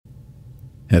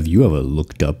Have you ever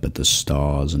looked up at the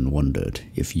stars and wondered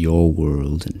if your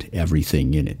world and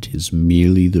everything in it is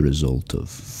merely the result of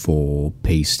four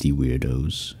pasty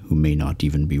weirdos who may not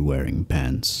even be wearing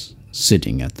pants,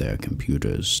 sitting at their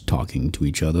computers talking to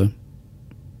each other?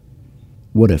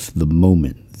 What if the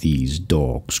moment these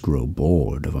dorks grow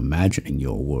bored of imagining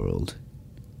your world,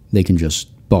 they can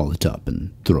just ball it up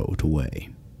and throw it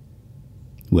away?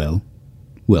 Well,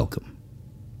 welcome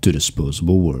to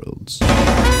Disposable Worlds.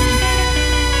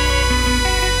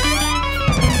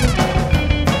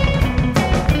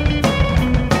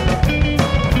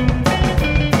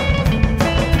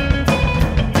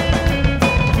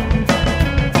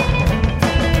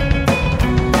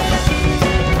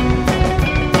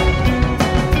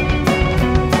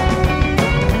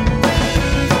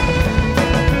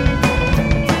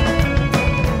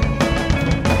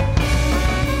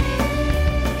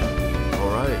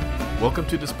 Welcome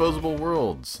to Disposable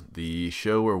Worlds, the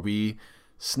show where we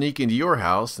sneak into your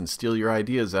house and steal your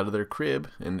ideas out of their crib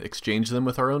and exchange them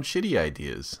with our own shitty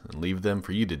ideas and leave them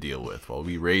for you to deal with while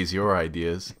we raise your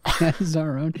ideas. As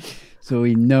our own. So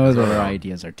we know that our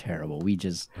ideas are terrible. We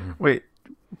just wait.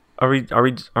 Are we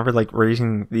like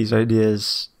raising these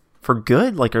ideas for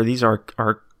good? Like, are these our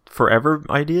forever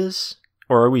ideas,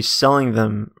 or are we selling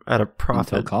them at a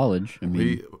profit? Until college. I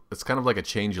mean, it's kind of like a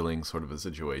changeling sort of a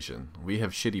situation. We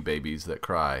have shitty babies that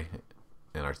cry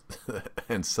and are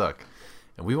and suck,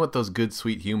 and we want those good,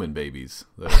 sweet human babies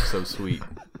that are so sweet.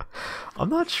 I'm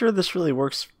not sure this really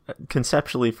works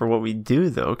conceptually for what we do,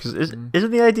 though, because isn't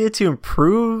the idea to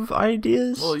improve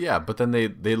ideas? Well, yeah, but then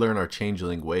they learn our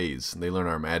changeling ways, and they learn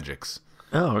our magics.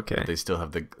 Oh, okay. But they still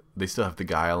have the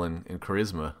guile and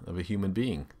charisma of a human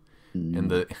being,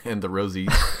 and the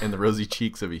rosy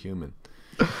cheeks of a human.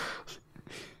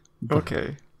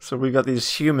 Okay, so we got these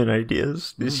human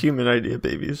ideas, these human idea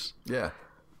babies. Yeah,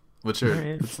 which are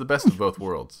it's the best of both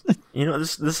worlds. You know,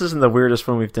 this isn't the weirdest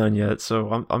one we've done yet,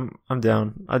 so I'm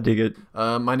down. I dig it.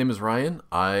 My name is Ryan.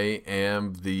 I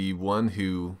am the one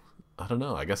who, I don't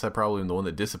know. I guess I probably am the one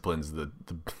that disciplines the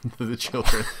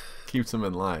children, keeps them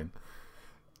in line,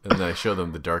 and then I show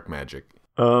them the dark magic.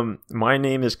 My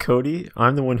name is Cody.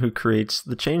 I'm the one who creates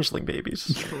the changeling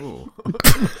babies. Ooh.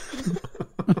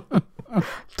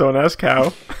 Don't ask how.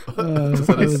 Is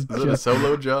that a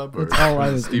solo job? Or that's all I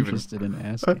was Steven? interested in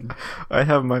asking. I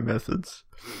have my methods.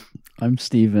 I'm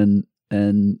Steven,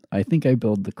 and I think I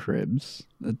build the cribs.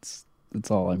 That's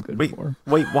all I'm good for.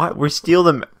 Wait, why? We steal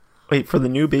them. Wait, for the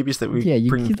new babies that we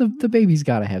bring. The babies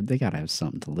gotta have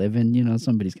something to live in. You know,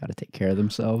 somebody's got to take care of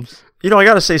themselves. You know, I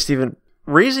gotta say, Steven,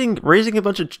 raising a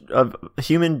bunch of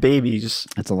human babies.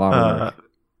 That's a lot of work.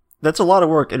 That's a lot of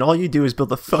work, and all you do is build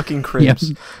the fucking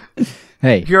cribs.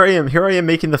 Hey, here I am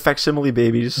making the facsimile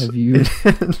babies. Have you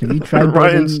tried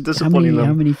Ryan's building? disciplining them.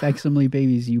 How many facsimile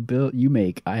babies you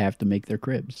make? I have to make their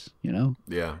cribs. You know.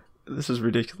 Yeah. This is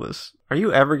ridiculous. Are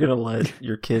you ever gonna let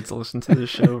your kids listen to this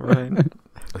show, Ryan?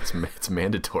 It's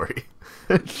mandatory.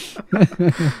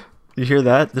 You hear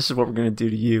that? This is what we're gonna do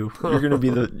to you. You're gonna be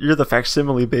you're the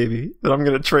facsimile baby that I'm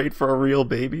gonna trade for a real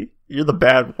baby. You're the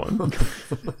bad one.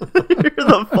 You're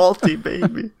the faulty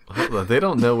baby. They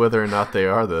don't know whether or not they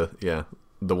are the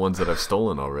ones that I've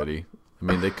stolen already. I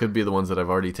mean, they could be the ones that I've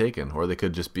already taken, or they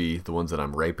could just be the ones that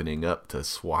I'm ripening up to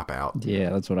swap out.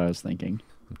 Yeah, that's what I was thinking.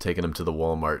 I'm taking them to the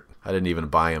Walmart. I didn't even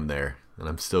buy them there, and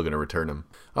I'm still gonna return them.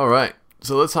 All right,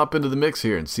 so let's hop into the mix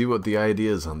here and see what the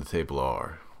ideas on the table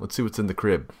are. Let's see what's in the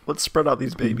crib. Let's spread out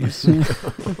these babies.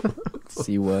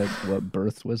 See what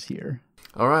birth was here.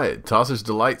 All right, Tosser's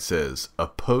Delight says, a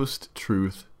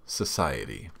post-truth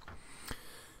society.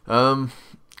 I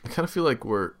kind of feel like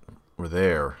we're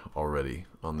there already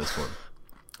on this one.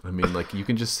 I mean, like, you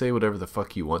can just say whatever the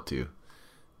fuck you want to,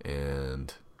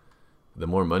 and the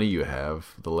more money you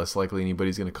have, the less likely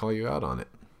anybody's going to call you out on it.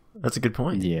 That's a good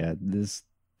point. Yeah,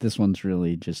 this one's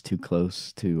really just too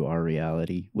close to our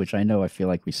reality, which I feel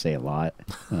like we say a lot.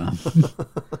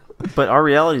 But our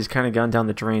reality's kind of gone down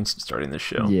the drain since starting this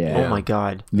show. Yeah. Oh my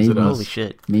god. Maybe, holy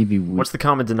shit. Maybe what's the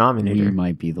common denominator? We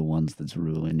might be the ones that's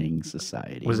ruining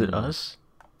society. Was it us?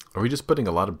 Are we just putting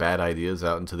a lot of bad ideas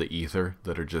out into the ether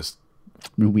that are just...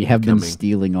 We have been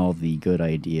stealing all the good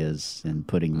ideas and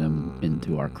putting them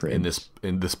into our cribs.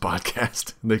 In this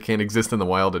podcast. They can't exist in the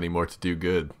wild anymore to do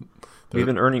good. We've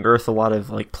been earning Earth a lot of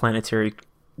like planetary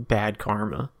bad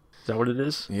karma. Is that what it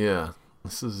is? Yeah.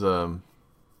 This is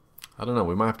I don't know.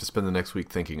 We might have to spend the next week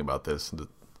thinking about this.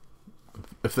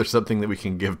 If there's something that we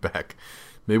can give back.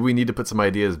 Maybe we need to put some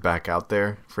ideas back out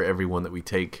there for everyone that we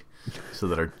take so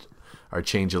that our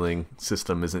changeling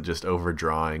system isn't just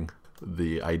overdrawing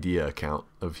the idea account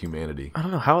of humanity. I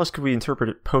don't know. How else could we interpret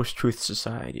it post-truth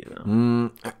society,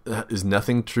 though? Is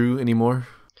nothing true anymore?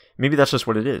 Maybe that's just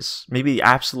what it is. Maybe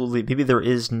there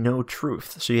is no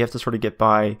truth. So you have to sort of get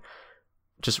by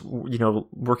just,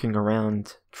 working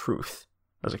around truth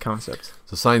as a concept.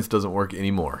 So science doesn't work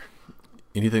anymore.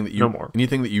 Anything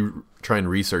that you try and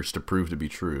research to prove to be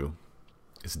true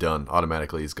is done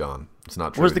automatically. Is gone. It's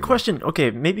not true. Whereas the anymore. question, okay,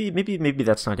 maybe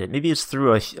that's not it. Maybe it's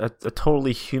through a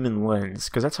totally human lens,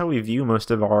 because that's how we view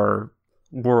most of our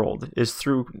world, is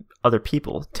through other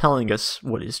people telling us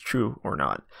what is true or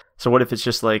not. So what if it's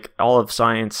just like all of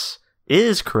science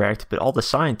is correct, but all the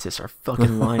scientists are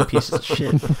fucking lying pieces of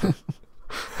shit?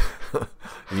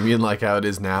 You mean like how it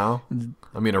is now?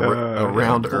 I mean,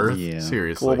 around Earth? Yeah.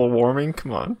 Seriously. Global warming?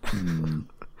 Come on.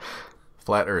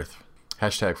 Flat Earth.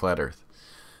 Hashtag Flat Earth.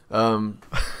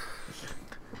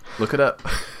 Look it up.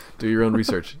 Do your own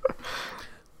research.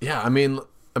 Yeah, I mean,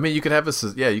 you could have a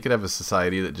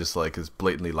society that just like is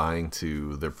blatantly lying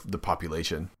to the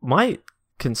population. My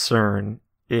concern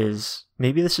is,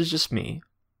 maybe this is just me,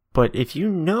 but if you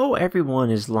know everyone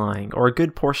is lying, or a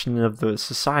good portion of the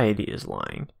society is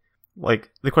lying,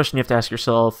 like, the question you have to ask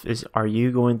yourself is, are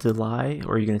you going to lie,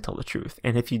 or are you going to tell the truth?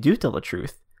 And if you do tell the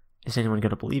truth, is anyone going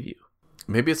to believe you?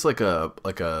 Maybe it's like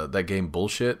that game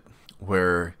Bullshit,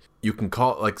 where you can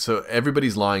call, like, so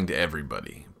everybody's lying to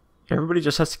everybody. Everybody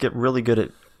just has to get really good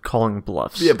at calling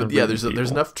bluffs. Yeah, but yeah, there's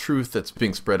enough truth that's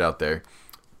being spread out there,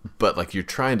 but like you're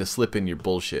trying to slip in your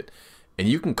bullshit, and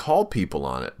you can call people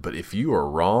on it. But if you're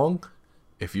wrong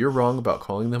about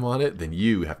calling them on it, then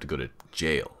you have to go to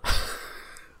jail.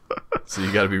 So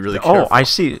you got to be really careful. Oh, I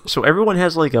see. So everyone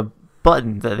has like a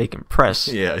button that they can press.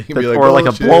 Yeah, you can be like, or like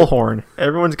a shit. blowhorn.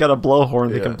 Everyone's got a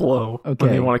blowhorn they can blow when Okay.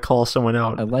 they want to call someone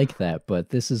out. I like that, but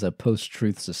this is a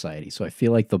post-truth society, so I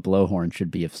feel like the blowhorn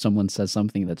should be, if someone says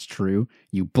something that's true,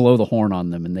 you blow the horn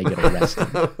on them and they get arrested.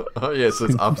 Oh yeah, so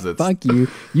it's opposites. Fuck you.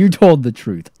 You told the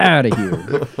truth. Out of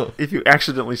here. If you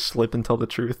accidentally slip and tell the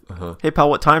truth, hey pal,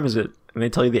 what time is it? And they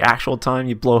tell you the actual time,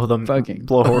 you blow them. Fucking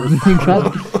blow horn.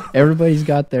 Everybody's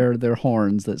got their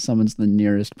horns that summons the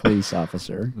nearest police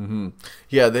officer. Mm-hmm.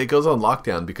 Yeah, it goes on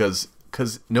lockdown because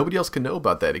nobody else can know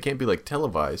about that. It can't be like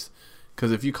televised.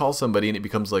 Because if you call somebody and it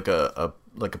becomes like a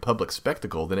public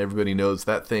spectacle, then everybody knows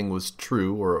that thing was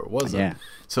true or it wasn't. Yeah.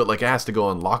 So it has to go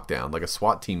on lockdown. Like a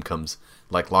SWAT team comes,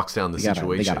 locks down the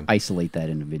situation. They gotta isolate that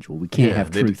individual. We can't have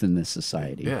truth in this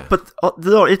society. Yeah. But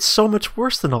no, it's so much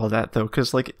worse than all that, though.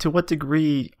 Because like, to what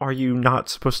degree are you not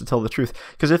supposed to tell the truth?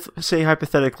 Because if, say,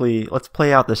 hypothetically, let's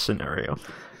play out this scenario.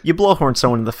 You blowhorn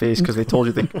someone in the face because they told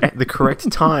you the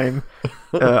correct time.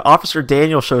 Officer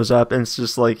Daniel shows up and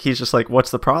he's just like,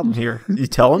 what's the problem here? You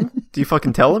tell him? Do you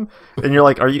fucking tell him? And you're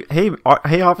like, hey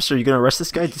officer, you gonna arrest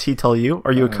this guy? Did he tell you?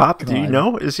 Are you a cop? God. Do you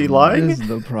know? Is he lying? This is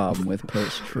the problem with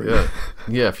post-truth.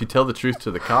 Yeah. If you tell the truth to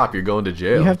the cop, you're going to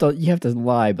jail. You have to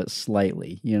lie, but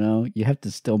slightly. You have to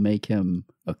still make him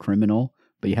a criminal,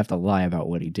 but you have to lie about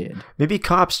what he did. Maybe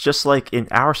cops, just like in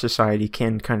our society,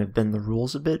 can kind of bend the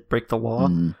rules a bit, break the law,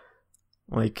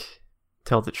 like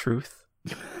tell the truth.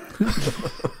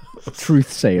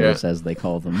 Truth-sayers, as they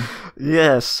call them.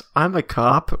 Yes, I'm a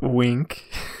cop.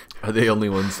 Wink. Are they the only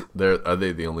ones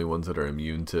that are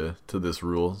immune to this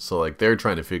rule? So like they're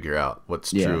trying to figure out what's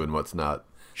true and what's not.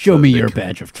 Show me your can,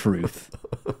 badge of truth.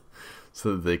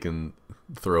 So that they can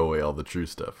throw away all the true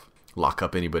stuff. Lock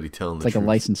up anybody telling the It's like truth. a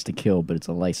license to kill, but it's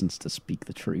a license to speak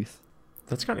the truth.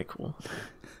 That's kind of cool.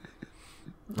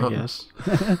 I guess.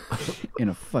 In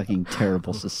a fucking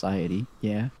terrible society.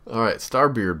 Yeah. All right,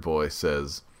 Starbeard Boy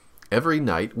says, every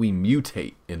night we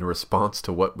mutate in response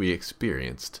to what we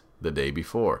experienced the day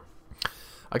before.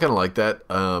 I kind of like that.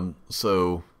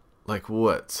 So, like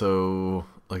what? So,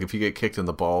 like if you get kicked in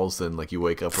the balls, then like you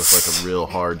wake up with like a real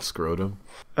hard scrotum.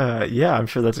 Yeah, I'm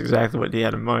sure that's exactly what he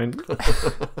had in mind.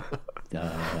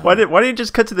 Why didn't you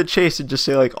just cut to the chase and just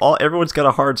say like everyone's got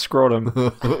a hard scrotum?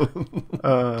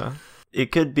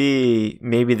 It could be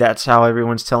maybe that's how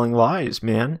everyone's telling lies,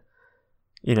 man.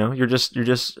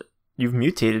 You've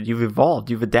mutated, you've evolved,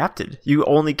 you've adapted. You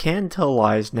only can tell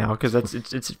lies now because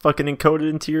it's fucking encoded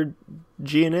into your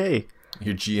GNA.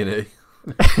 Your GNA.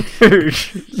 Well,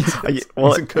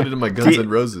 it's encoded in my Guns N'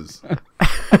 Roses.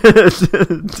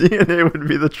 DNA would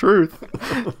be the truth.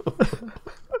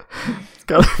 It's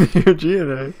gotta be your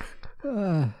GNA.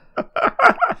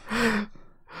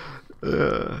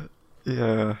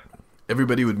 Yeah.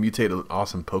 Everybody would mutate an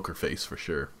awesome poker face for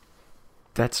sure.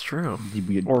 That's true.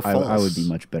 Or false. I would be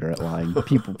much better at lying.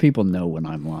 People know when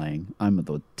I'm lying. I'm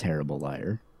a terrible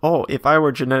liar. Oh, if I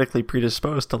were genetically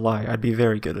predisposed to lie, I'd be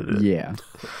very good at it. Yeah.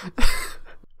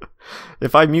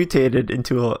 If I mutated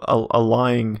into a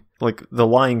lying, like the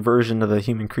lying version of a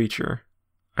human creature,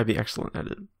 I'd be excellent at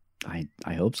it.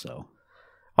 I hope so.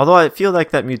 Although I feel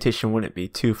like that mutation wouldn't be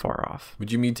too far off.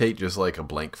 Would you mutate just like a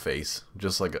blank face,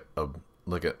 just like a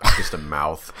just a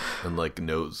mouth and like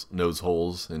nose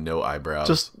holes and no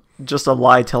eyebrows? Just a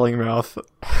lie-telling mouth.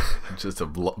 just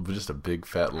a big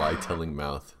fat lie-telling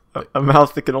mouth. A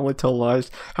mouth that can only tell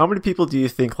lies. How many people do you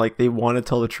think like they want to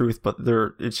tell the truth, but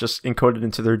it's just encoded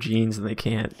into their genes and they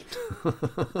can't?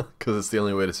 Because it's the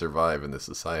only way to survive in this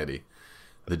society.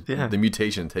 Yeah. The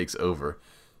mutation takes over.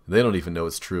 They don't even know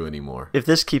it's true anymore. If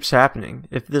this keeps happening,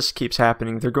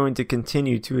 they're going to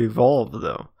continue to evolve,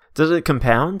 though. Does it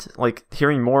compound? Like,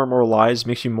 hearing more and more lies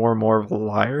makes you more and more of a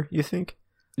liar, you think?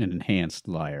 An enhanced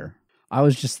liar. I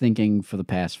was just thinking for the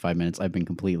past 5 minutes, I've been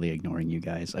completely ignoring you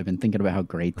guys. I've been thinking about how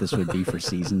great this would be for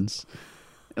seasons.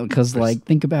 Because, like,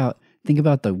 think about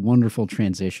the wonderful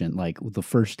transition. Like, the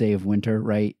first day of winter,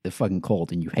 right? It's fucking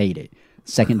cold and you hate it.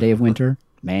 Second day of winter,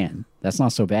 man, that's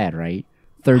not so bad, right?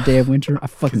 Third day of winter, I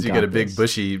fucking Because you get a big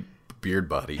bushy beard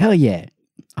body. Hell yeah.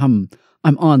 I'm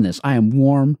on this. I am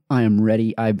warm. I am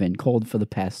ready. I've been cold for the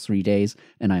past 3 days,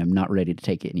 and I am not ready to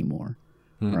take it anymore.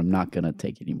 Or I'm not going to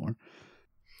take it anymore.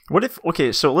 What if,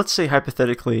 okay, so let's say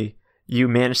hypothetically you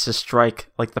manage to strike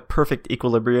like the perfect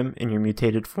equilibrium in your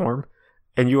mutated form,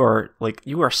 and you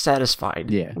are satisfied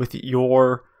with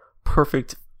your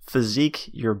perfect physique,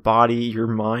 your body, your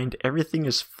mind, everything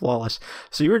is flawless.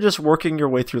 So you're just working your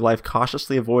way through life,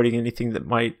 cautiously avoiding anything that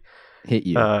might hit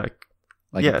you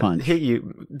like a punch. Hit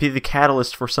you, be the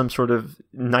catalyst for some sort of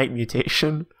night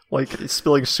mutation, like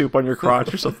spilling soup on your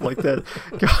crotch or something like that.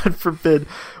 God forbid.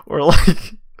 Or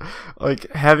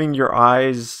like having your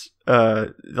eyes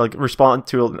like respond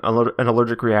to an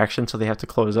allergic reaction, so they have to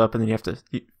close up, and then you have to,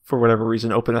 for whatever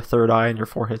reason, open a third eye in your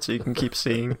forehead so you can keep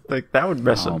seeing. Like, that would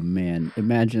mess up. Oh man,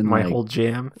 imagine my whole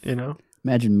jam, you know?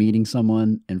 Imagine meeting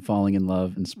someone and falling in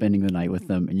love and spending the night with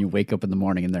them, and you wake up in the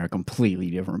morning and they're a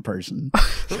completely different person.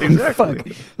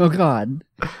 Exactly. Oh God.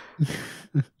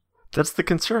 That's the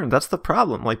concern. That's the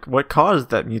problem. Like, what caused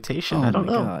that mutation? I don't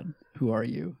know. God. Who are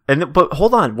you? But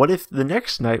hold on. What if the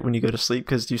next night when you go to sleep,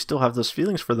 because you still have those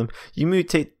feelings for them, you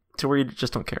mutate to where you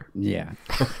just don't care? Yeah.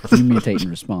 You mutate in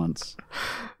response.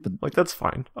 But like, that's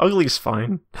fine. Ugly's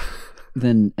fine.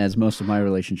 Then, as most of my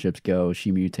relationships go,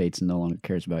 she mutates and no longer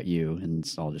cares about you, and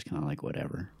it's all just kind of like,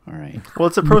 whatever. All right. Well,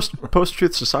 it's a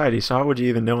post-truth society, so how would you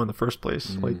even know in the first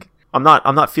place? Like, I'm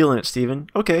not feeling it, Steven.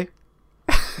 Okay.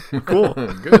 Cool.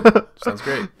 Good. Sounds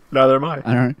great. Neither am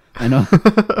I.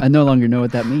 I no longer know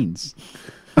what that means.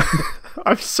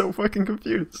 I'm so fucking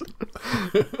confused.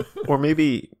 Or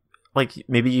maybe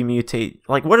you mutate.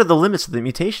 Like, what are the limits of the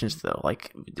mutations, though?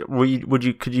 Like,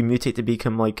 could you mutate to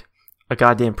become like a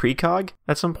goddamn precog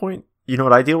at some point? You know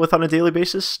what I deal with on a daily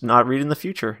basis? Not reading the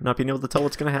future, not being able to tell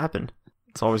what's going to happen.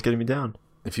 It's always getting me down.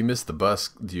 If you miss the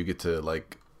bus, do you get to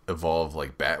like evolve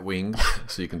like bat wings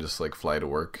so you can just like fly to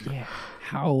work? Yeah.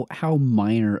 How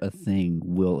minor a thing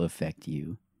will affect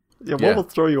you? Yeah, what will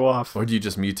throw you off? Or do you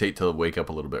just mutate to wake up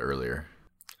a little bit earlier?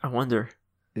 I wonder.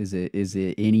 Is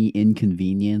it any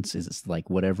inconvenience? Is it like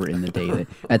whatever in the day that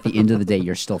at the end of the day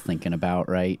you're still thinking about,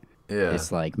 right? Yeah.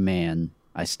 It's like, man,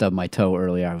 I stubbed my toe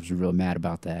earlier. I was real mad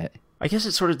about that. I guess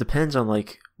it sort of depends on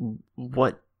like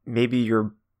what maybe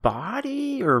your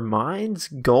body or mind's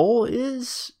goal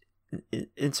is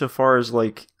insofar as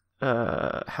like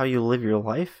how you live your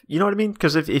life. You know what I mean?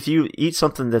 Because if you eat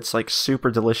something that's like super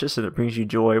delicious and it brings you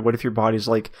joy, what if your body's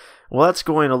like, well, that's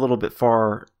going a little bit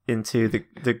far into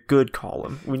the good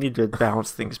column. We need to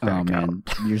balance things back out. Oh man,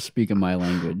 you're speaking my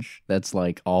language. That's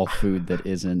like all food that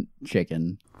isn't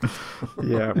chicken.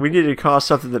 Yeah, we need to cause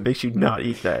something that makes you not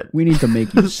eat that. We need to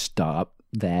make you stop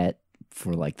that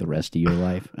for like the rest of your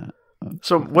life.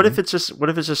 So what if it's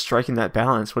just striking that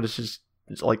balance? What if it's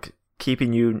just like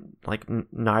keeping you like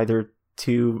neither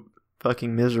too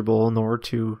fucking miserable nor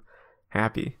too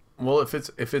happy? Well, if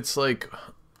it's like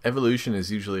evolution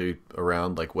is usually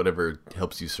around like whatever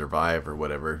helps you survive or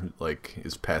whatever like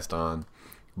is passed on.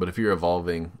 But if you're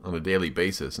evolving on a daily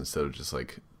basis instead of just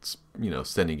like, you know,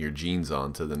 sending your genes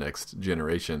on to the next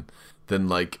generation, then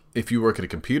like if you work at a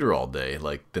computer all day,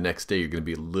 like the next day you're going to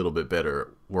be a little bit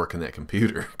better working that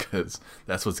computer because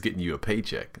that's what's getting you a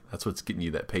paycheck. That's what's getting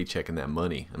you that paycheck and that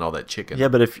money and all that chicken. Yeah,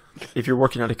 but if you're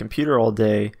working at a computer all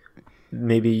day,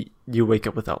 maybe you wake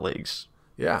up without legs.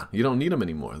 Yeah, you don't need them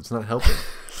anymore. It's not helping.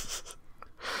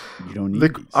 You don't need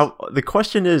the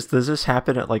question is, does this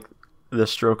happen at like the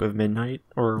stroke of midnight,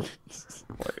 or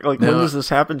like No. when does this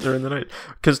happen during the night?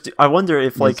 Because I wonder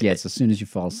if like yes, as soon as you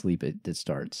fall asleep, it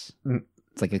starts.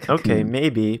 It's like a cocoon. Okay,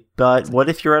 maybe, but what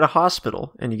if you're at a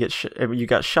hospital and you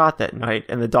got shot that night,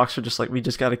 and the docs are just like, we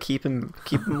just got to keep him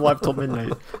alive till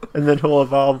midnight, and then he'll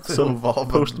evolve. So evolve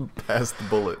past the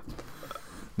bullet.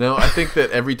 No, I think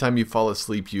that every time you fall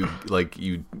asleep, you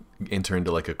enter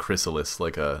into like a chrysalis,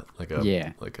 like a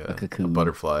cocoon.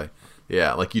 butterfly.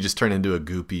 Yeah, like you just turn into a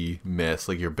goopy mess.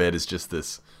 Like your bed is just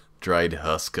this dried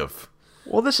husk of.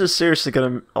 Well, this is seriously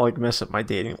gonna like mess up my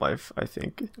dating life, I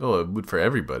think. Oh, it would for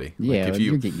everybody. Yeah, like if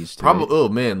you get used to it. it. Oh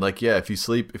man, like if you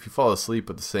fall asleep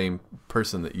with the same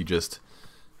person that you just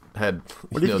had,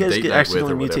 what if you guys date get night with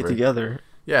accidentally or mutate whatever. together?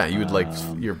 Yeah, you would like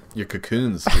your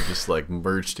cocoons would just like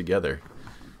merge together.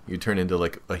 You turn into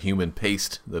like a human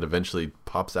paste that eventually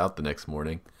pops out the next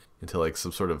morning into like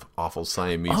some sort of awful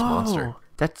Siamese monster.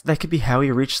 That could be how we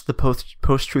reach the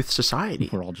post-truth society.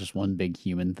 We're all just one big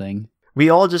human thing. We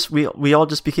all just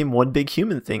became one big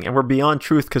human thing, and we're beyond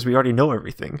truth because we already know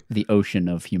everything. The ocean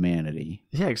of humanity.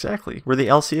 Yeah, exactly. We're the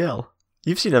LCL.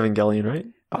 You've seen Evangelion, right?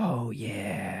 Oh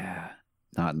yeah,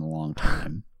 not in a long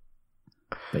time.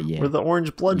 But yeah, We're the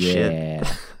orange blood shit.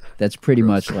 Yeah, that's pretty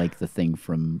much like the thing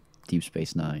from Deep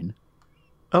Space Nine.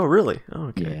 Oh, really? Oh,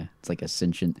 okay. Yeah, it's like a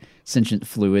sentient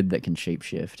fluid that can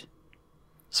shapeshift.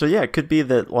 So yeah, it could be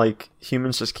that like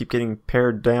humans just keep getting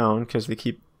pared down because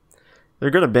they're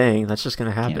gonna bang. That's just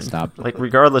gonna happen. Can't stop. Like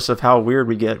regardless of how weird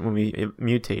we get when we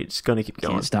mutate, it's gonna keep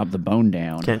going. Can't stop the bone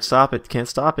down. Can't stop it. Can't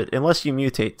stop it unless you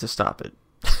mutate to stop it.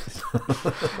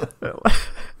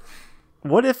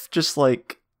 What if just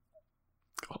like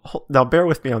now? Bear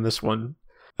with me on this one.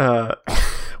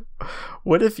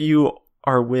 What if you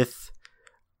are with?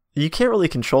 You can't really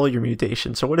control your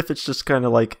mutation. So what if it's just kind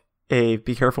of like a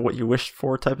be careful what you wish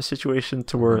for type of situation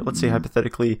to where, let's say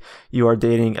hypothetically, you are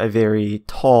dating a very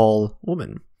tall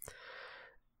woman.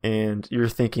 And you're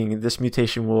thinking this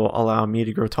mutation will allow me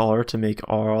to grow taller to make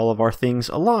all of our things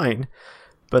align.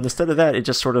 But instead of that, it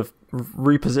just sort of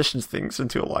repositions things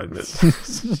into alignment.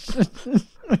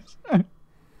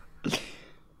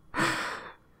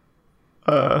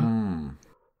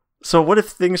 So what if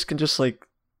things can just like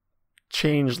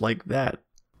change like that?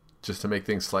 Just to make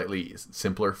things slightly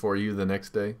simpler for you the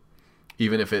next day,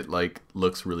 even if it like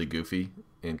looks really goofy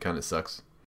and kind of sucks.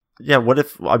 Yeah, what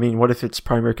if its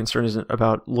primary concern isn't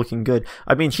about looking good?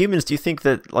 I mean, humans, do you think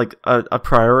that like a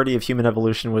priority of human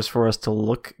evolution was for us to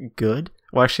look good?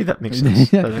 Well, actually, that makes sense.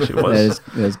 That actually was.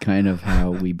 that is kind of how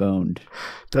we boned.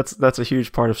 That's a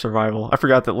huge part of survival. I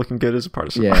forgot that looking good is a part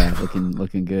of survival. Yeah,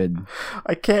 looking good.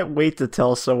 I can't wait to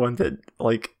tell someone that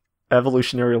like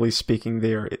evolutionarily speaking,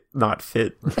 they are not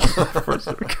fit for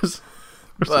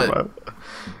survival.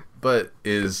 But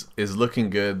is looking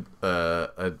good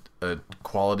a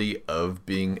quality of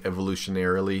being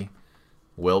evolutionarily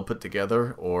well put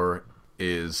together, or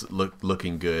is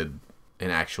looking good an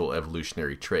actual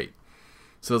evolutionary trait?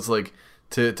 So it's like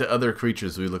to other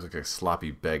creatures we look like a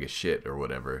sloppy bag of shit or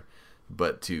whatever,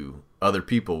 but to other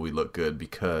people we look good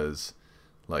because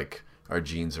like our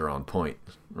genes are on point,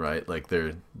 right? Like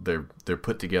they're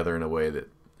put together in a way that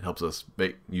helps us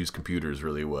use computers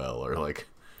really well, or like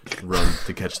run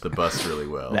to catch the bus really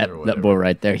well. That boy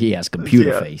right there, he has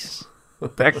computer face.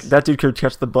 That dude could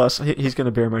catch the bus. He's going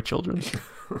to bear my children.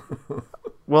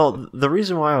 Well, the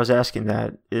reason why I was asking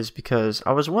that is because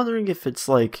I was wondering if it's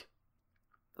like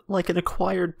an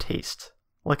acquired taste,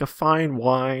 like a fine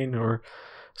wine or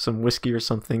some whiskey or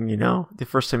something. You know, the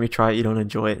first time you try it, you don't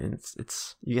enjoy it, and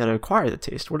it's you got to acquire the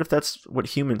taste. What if that's what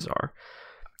humans are?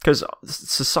 Because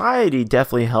society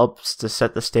definitely helps to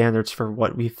set the standards for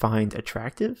what we find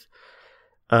attractive.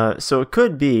 So it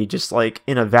could be just like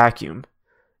in a vacuum.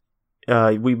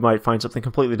 We might find something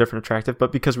completely different attractive,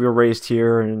 but because we were raised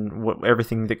here and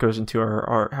everything that goes into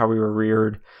our how we were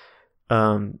reared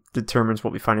determines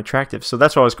what we find attractive. So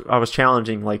that's why I was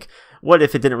challenging, like, what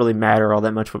if it didn't really matter all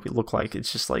that much what we look like?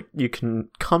 It's just like you can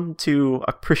come to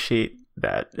appreciate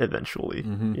that eventually,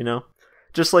 you know?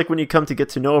 Just like when you come to get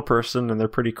to know a person and they're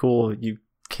pretty cool, you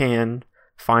can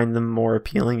find them more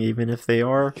appealing even if they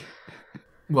are.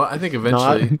 Well, I think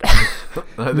eventually.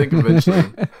 I think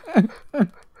eventually.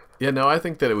 Yeah, no, I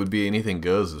think that it would be anything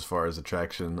goes as far as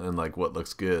attraction and like what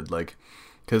looks good, like,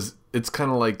 because it's kind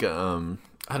of like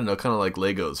I don't know, kind of like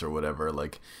Legos or whatever.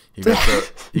 Like you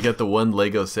got the one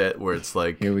Lego set where it's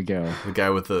like, here we go, the guy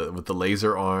with the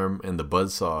laser arm and the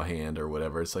buzzsaw hand or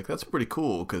whatever. It's like that's pretty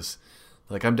cool because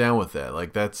like I'm down with that.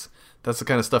 Like that's the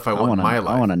kind of stuff I want in my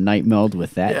life. I want a night meld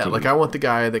with that. Yeah, dude. like I want the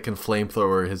guy that can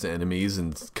flamethrower his enemies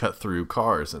and cut through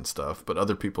cars and stuff. But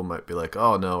other people might be like,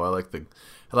 oh no, I like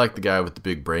the guy with the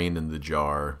big brain in the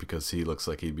jar because he looks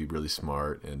like he'd be really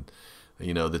smart, and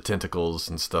you know, the tentacles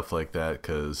and stuff like that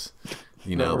because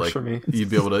You know, works like for me. you'd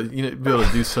be able to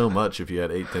do so much if you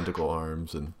had 8 tentacle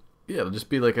arms, and yeah, it'll just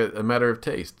be like a matter of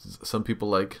taste. Some people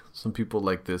like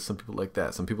this, some people like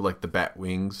that. Some people like the bat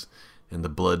wings and the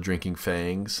blood drinking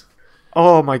fangs.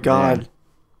 Oh my god.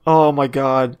 Oh my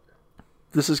god.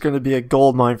 This is going to be a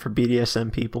gold mine for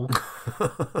BDSM people.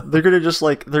 They're going to just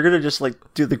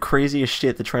do the craziest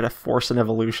shit to try to force an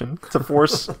evolution, to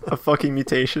force a fucking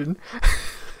mutation.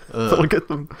 They'll get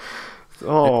them.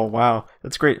 Oh wow,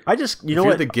 that's great. I just you know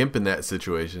you're what? The gimp in that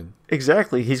situation.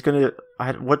 Exactly. He's gonna.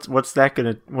 What's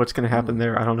gonna happen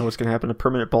there? I don't know what's gonna happen. A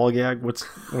permanent ball gag. What's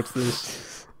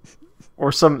this?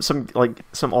 Or some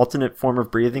alternate form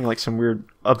of breathing, like some weird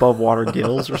above water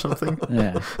gills or something.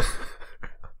 Yeah.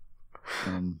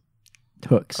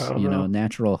 Hooks, I don't know.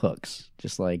 natural hooks,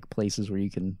 just like places where you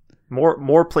can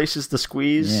More places to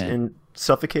squeeze Yeah. and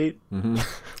suffocate. You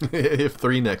have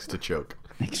 3 necks to choke.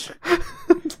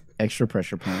 extra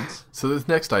pressure points. So this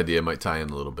next idea might tie in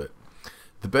a little bit.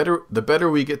 The better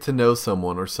we get to know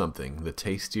someone or something, the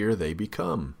tastier they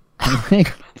become. I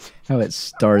like how it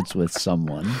starts with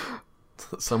someone.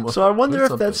 Someone, So I wonder if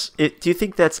something. that's it. Do you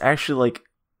think that's actually like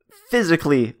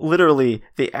physically, literally,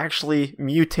 they actually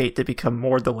mutate to become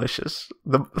more delicious?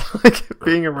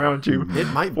 Being around you It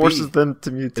might forces be. them to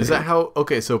mutate. Is that how?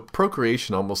 Okay, so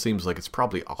procreation almost seems like it's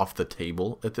probably off the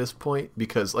table at this point,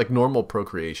 because like normal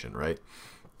procreation, right?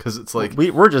 Because it's like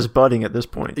we're just budding at this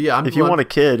point? Yeah, if you want a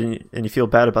kid and you feel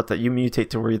bad about that, you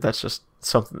mutate to where that's just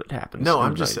something that happens. no,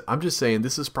 overnight. I'm just saying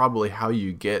this is probably how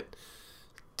you get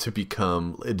to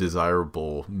become a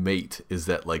desirable mate, is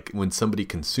that like when somebody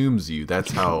consumes you,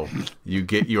 that's how you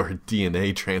get your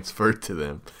DNA transferred to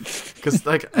them. Because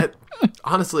like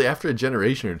honestly, after a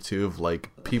generation or two of like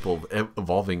people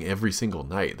evolving every single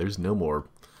night, there's no more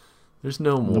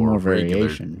more regular,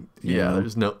 variation, you yeah,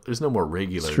 know? there's no more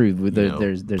regular. It's true.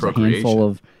 There's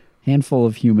a handful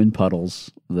of human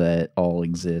puddles that all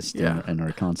exist Yeah. and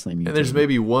are constantly mutating. And there's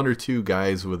maybe 1 or 2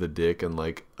 guys with a dick and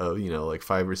like like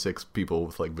 5 or 6 people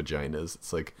with like vaginas.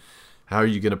 It's like, how are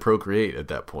you going to procreate at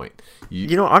that point?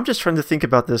 I'm just trying to think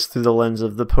about this through the lens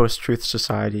of the post-truth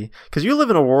society, because you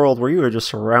live in a world where you are just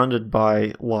surrounded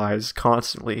by lies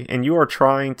constantly, and you are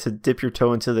trying to dip your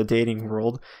toe into the dating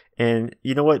world. And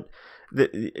you know what?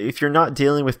 If you're not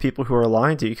dealing with people who are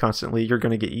lying to you constantly, you're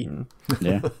going to get eaten.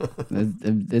 Yeah,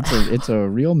 it's a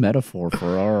real metaphor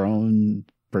for our own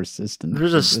persistence.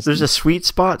 There's a sweet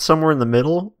spot somewhere in the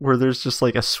middle where there's just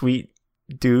like a sweet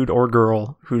dude or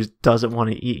girl who doesn't want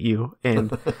to eat you,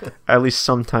 and at least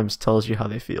sometimes tells you how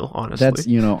they feel. Honestly,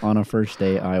 That's on a first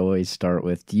date, I always start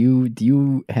with, do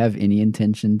you have any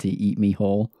intention to eat me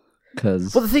whole?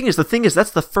 Because well, the thing is,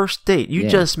 that's the first date. You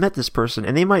just met this person,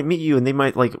 and they might meet you, and they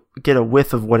might like get a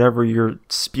whiff of whatever you're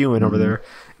spewing over there,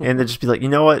 and they'll just be like, you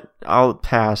know what, I'll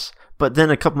pass. But then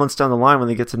a couple months down the line, when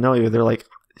they get to know you, they're like,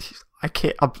 I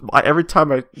can't. Every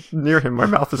time I near him, my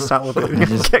mouth is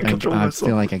salivating. I can't control I myself.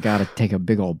 feel like I gotta take a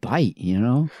big old bite.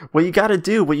 What you gotta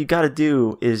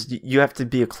do is you have to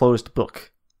be a closed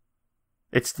book.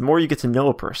 It's the more you get to know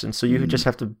a person, so you just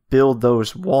have to build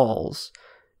those walls.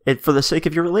 For the sake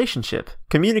of your relationship.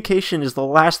 Communication is the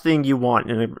last thing you want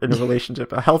in a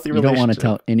relationship, a healthy You relationship. don't want to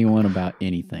tell anyone about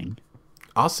anything.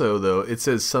 Also, though, it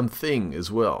says something as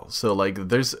well. So, like,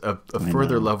 there's a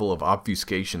further level of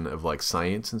obfuscation of, like,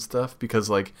 science and stuff.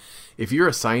 Because, like, if you're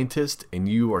a scientist and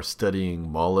you are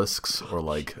studying mollusks or,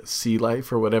 like, sea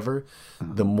life or whatever,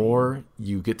 the more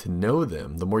you get to know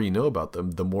them, the more you know about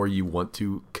them, the more you want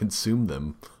to consume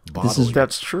them bodily.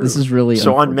 That's true. This is really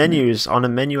so. unfortunate. On a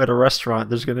menu at a restaurant,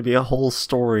 there's going to be a whole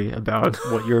story about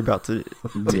what you're about to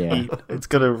Yeah. eat. It's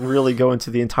going to really go into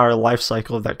the entire life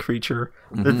cycle of that creature.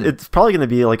 It's probably going to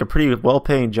be like a pretty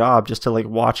well-paying job just to like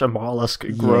watch a mollusk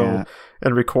grow Yeah.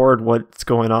 and record what's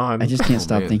going on. I just can't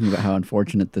stop man. thinking about how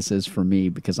unfortunate this is for me,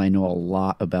 because I know a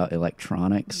lot about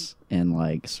electronics and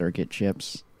like circuit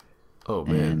chips. Oh,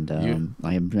 man. And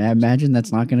I imagine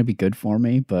that's not going to be good for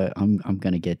me, but I'm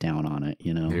going to get down on it,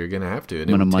 You're going to have to. And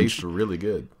I'm it gonna would taste really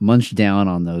good. munch down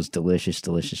on those delicious,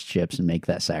 delicious chips and make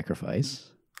that sacrifice.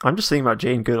 I'm just thinking about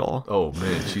Jane Goodall. Oh,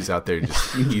 man. She's out there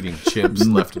just eating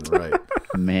chimps left and right.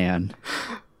 Man,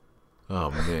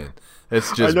 Oh, man.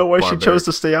 It's just I know why she barbaric. chose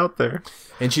to stay out there.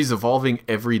 And she's evolving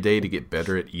every day to get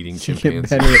better at eating to get chimpanzees.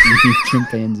 better at eating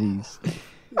chimpanzees.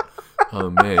 Oh,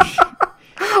 man.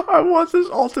 I want this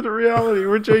alternate reality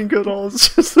where Jane Goodall is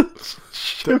just a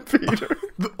chimp eater.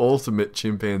 The ultimate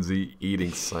chimpanzee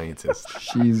eating scientist.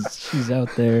 She's out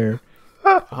there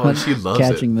Oh, she loves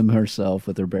catching it. them herself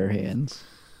with her bare hands.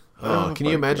 Oh, can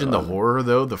you imagine the horror,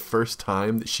 though, the first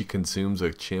time that she consumes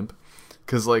a chimp?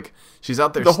 Because, like, she's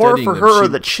out there The horror studying for them. her, She,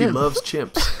 the she chimp. loves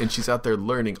chimps, and she's out there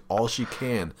learning all she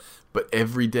can. But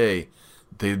every day,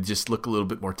 they just look a little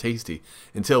bit more tasty.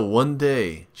 Until one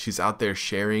day, she's out there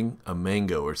sharing a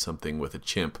mango or something with a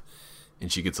chimp,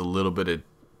 and she gets a little bit of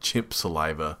chimp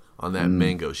saliva on that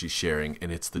mango she's sharing,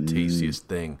 and it's the tastiest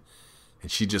thing. And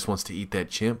she just wants to eat that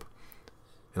chimp,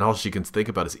 and all she can think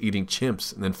about is eating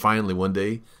chimps. And then finally, one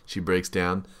day, she breaks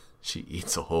down. She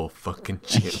eats a whole fucking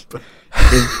chimp.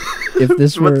 If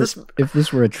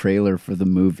this were a trailer for the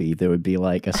movie, there would be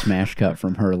like a smash cut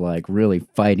from her like really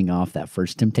fighting off that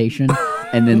first temptation,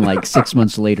 and then like 6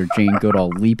 months later, Jane Goodall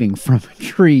leaping from a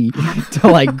tree to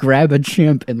like grab a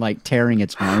chimp and like tearing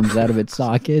its arms out of its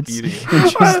sockets. And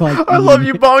just, like, I love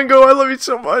you, Bongo. I love you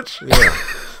so much. Yeah.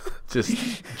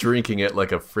 Just drinking it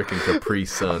like a freaking Capri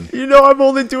Sun. You know I'm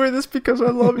only doing this because I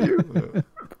love you.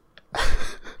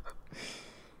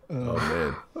 Oh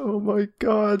man. Oh my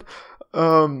god.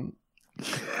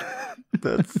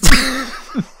 That's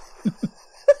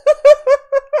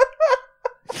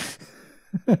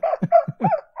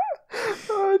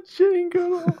oh, Jane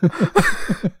Goodall.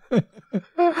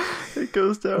 It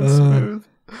goes down smooth.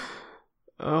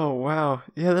 Oh wow.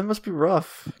 Yeah, that must be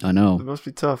rough. I know. It must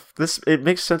be tough. It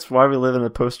makes sense why we live in a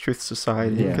post-truth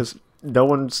society, Yeah. because no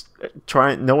one's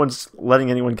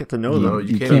letting anyone get to know No, them.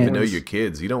 you You can't can't- even know your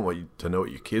kids. You don't want to know what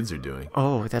your kids are doing.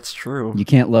 Oh, that's true. You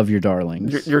can't love your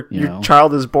darlings. Your you know?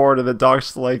 child is born and the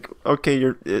doc's like, okay,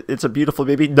 it's a beautiful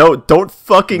baby. No, don't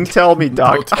fucking tell me,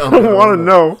 doc. Don't tell I me. don't want to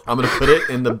know. I'm gonna put it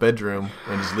in the bedroom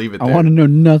and just leave it I there. want to know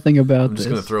nothing about I'm this. just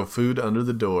gonna throw food under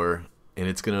the door, and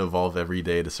it's gonna evolve every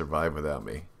day to survive without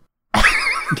me.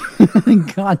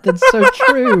 God, that's so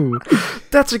true.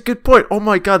 That's a good point. Oh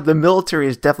my god, the military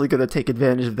is definitely going to take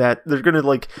advantage of that. They're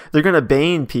gonna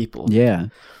Bane people. Yeah. And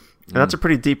that's a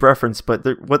pretty deep reference, but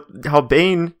how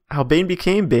Bane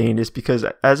became Bane is because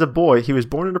as a boy, he was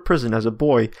born in a prison as a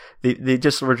boy. They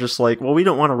just were just like, well, we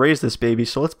don't want to raise this baby,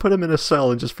 so let's put him in a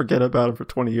cell and just forget about him for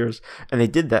 20 years. And they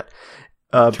did that.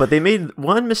 But they made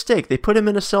one mistake. They put him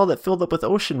in a cell that filled up with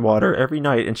ocean water every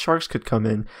night, and sharks could come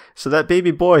in. So that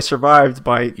baby boy survived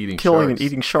by Eating killing sharks. and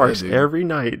eating sharks Yeah, dude. every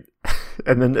night,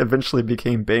 and then eventually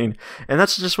became Bane. And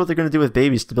that's just what they're going to do with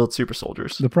babies to build super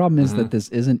soldiers. The problem is that this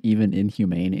isn't even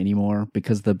inhumane anymore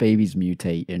because the babies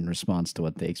mutate in response to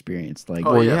what they experienced. Like,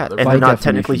 Oh, Well, yeah, yeah, they're and by they're not definition-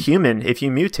 technically human. If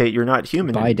you mutate, you're not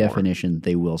human by anymore. definition,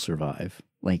 they will survive.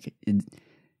 Like,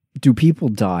 do people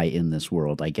die in this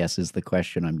world? I guess is the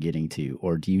question I'm getting to,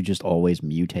 or do you just always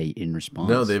mutate in response?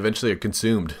 No, they eventually are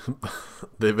consumed.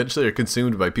 They eventually are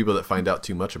consumed by people that find out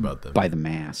too much about them. by the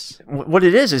mass. What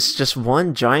it is just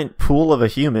one giant pool of a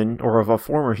human or of a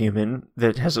former human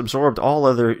that has absorbed all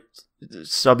other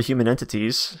subhuman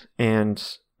entities, and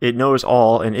it knows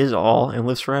all and is all and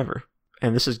lives forever.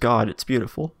 And this is God. It's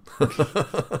beautiful.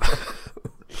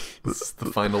 This is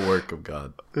the final work of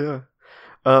God. Yeah.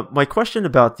 My question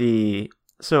about the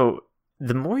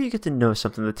more you get to know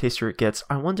something, the tastier it gets.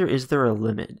 I wonder, is there a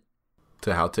limit?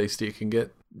 To how tasty it can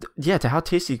get. Yeah, to how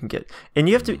tasty you can get. And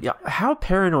you have to, how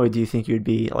paranoid do you think you'd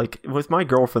be? Like, with my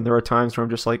girlfriend, there are times where I'm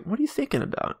just like, what are you thinking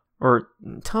about? Or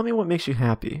tell me what makes you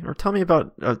happy. Or tell me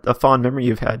about a fond memory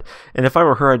you've had. And if I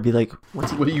were her, I'd be like,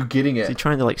 What are you getting is he at?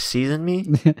 trying to, like, season me?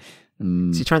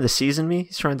 Is he trying to season me?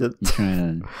 He's trying to...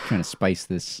 You're trying to spice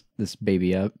this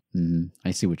baby up. I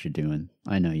see what you're doing.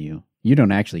 I know you. You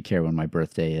don't actually care when my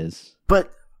birthday is.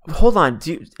 But, hold on.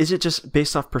 Is it just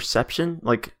based off perception?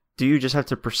 Like, do you just have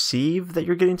to perceive that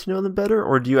you're getting to know them better?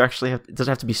 Or do you actually does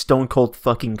it have to be stone cold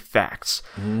fucking facts?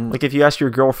 Like, if you ask your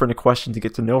girlfriend a question to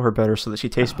get to know her better so that she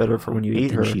tastes better for when you eat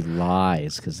Then her. she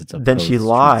lies because it's a Then she post-truth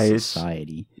lies.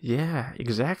 society. Yeah,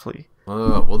 exactly.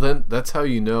 Well, then that's how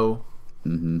you know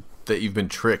that you've been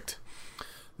tricked.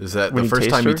 Is that When the you first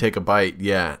taste time you her? take a bite,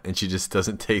 yeah, and she just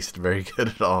doesn't taste very good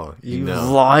at all. You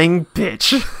know. lying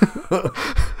bitch.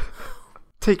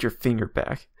 Take your finger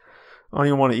back. I don't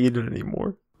even want to eat it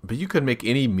anymore. But you could make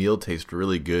any meal taste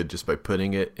really good just by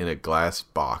putting it in a glass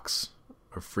box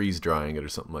or freeze drying it or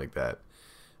something like that.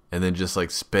 And then just like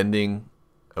spending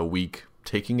a week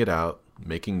taking it out,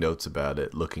 making notes about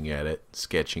it, looking at it,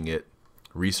 sketching it,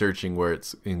 researching where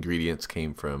its ingredients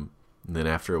came from. And then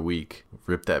after a week,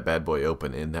 rip that bad boy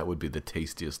open, and that would be the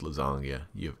tastiest lasagna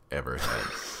you've ever had.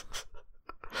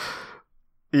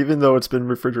 Even though it's been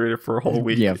refrigerated for a whole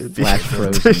week. Yeah, it'd be flash the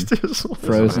frozen. tastiest one.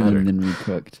 Frozen matter. and then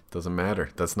recooked. Doesn't matter.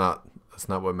 That's not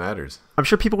what matters. I'm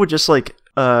sure people would just like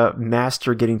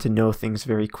master getting to know things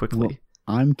very quickly. Well,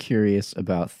 I'm curious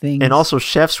about things. And also,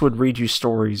 chefs would read you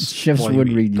stories. chefs while you would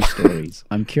eat. read you stories.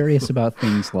 I'm curious about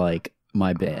things like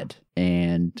my bed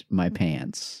and my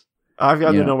pants. I've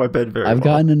gotten Yeah. to know my bed very well. I've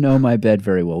gotten to know my bed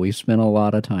very well. We've spent a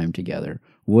lot of time together.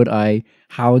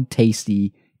 How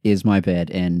tasty is my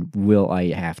bed, and will I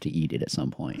have to eat it at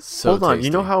some point? So Hold on, tasty.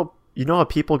 you know how You know how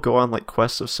people go on like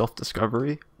quests of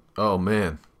self-discovery? Oh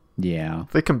man, Yeah.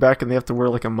 They come back and they have to wear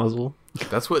like a muzzle.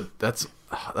 that's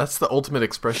the ultimate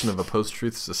expression of a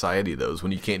post-truth society, though, is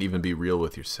when you can't even be real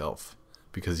with yourself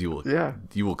because you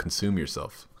will consume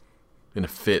yourself in a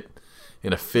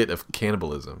fit of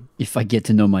cannibalism. If I get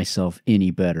to know myself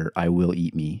any better, I will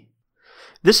eat me.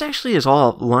 This actually is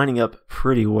all lining up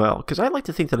pretty well because I like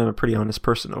to think that I'm a pretty honest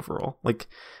person overall. Like,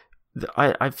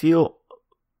 I feel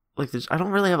like I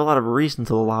don't really have a lot of reason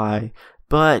to lie,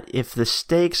 but if the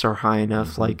stakes are high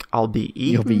enough, like I'll be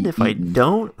eaten. If I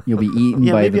don't, you'll be eaten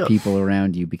Yeah, by maybe the I'll- people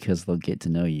around you because they'll get to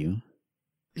know you.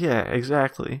 yeah,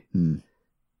 exactly. Hmm.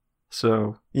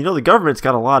 So the government's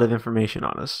got a lot of information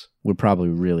on us. We're probably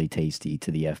really tasty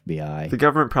to the FBI. The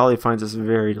government probably finds us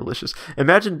very delicious.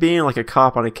 Imagine being like a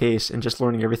cop on a case and just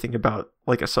learning everything about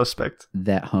like a suspect.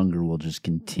 That hunger will just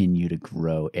continue to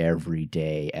grow every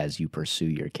day as you pursue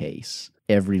your case.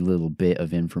 Every little bit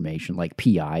of information, like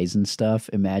PIs and stuff,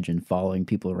 imagine following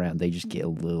people around. They just get a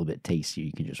little bit tastier.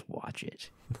 You can just watch it.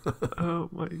 Oh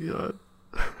my god.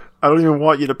 I don't even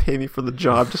want you to pay me for the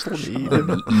job. Just let me eat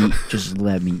it. Just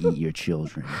let me eat your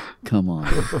children. Come on.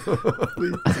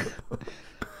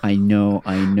 I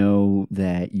know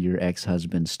that your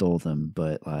ex-husband stole them,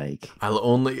 but like I'll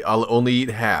only eat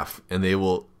half, and they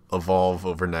will evolve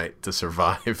overnight to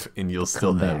survive, and you'll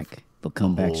still come have. back. They'll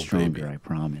come back whole stronger, baby. I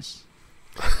promise.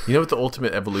 You know what the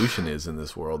ultimate evolution is in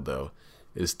this world, though,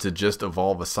 is to just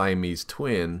evolve a Siamese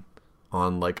twin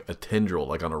on like a tendril,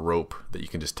 like on a rope that you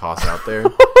can just toss out there.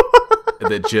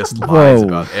 That just lies Whoa.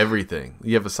 about everything.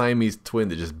 You have a Siamese twin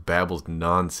that just babbles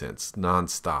nonsense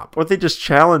nonstop. Or they just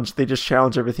challenge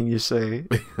everything you say.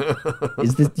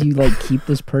 Is this, do you like keep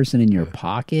this person in your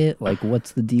pocket? Like,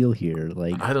 what's the deal here?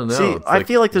 Like, I don't know. See, It's I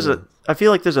feel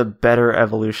like there's a better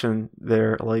evolution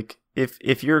there. Like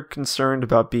if you're concerned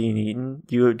about being eaten,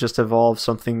 you just evolve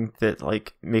something that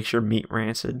like makes your meat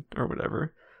rancid or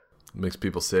whatever. makes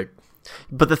people sick.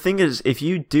 But the thing is, if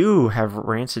you do have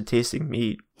rancid tasting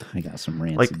meat, I got some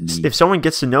rancid like meat. if someone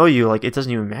gets to know you, like it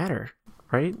doesn't even matter,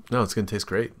 right? No, it's gonna taste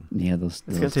great. Yeah, It's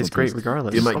gonna taste great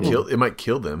regardless. It might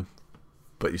kill them,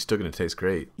 but you're still gonna taste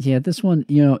great. Yeah, this one,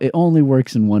 it only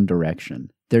works in one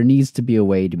direction. There needs to be a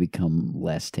way to become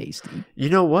less tasty. You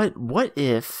know what? What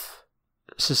if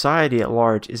society at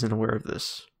large isn't aware of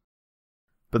this,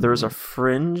 but there is a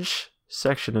fringe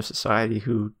section of society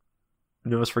who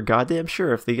knows for goddamn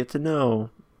sure if they get to know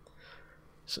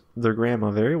their grandma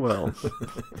very well,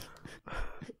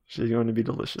 she's going to be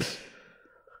delicious.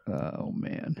 Oh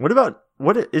man.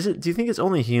 What is it? Do you think it's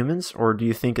only humans, or do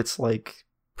you think it's like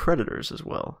predators as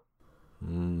well?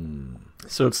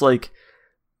 So it's like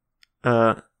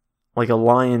a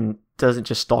lion doesn't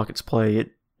just stalk its prey;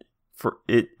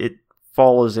 it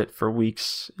follows it for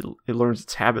weeks. It learns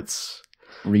its habits,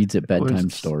 Reads at bedtime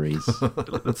Learns- stories.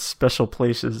 its special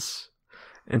places,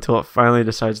 until it finally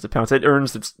decides to pounce. It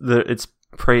earns its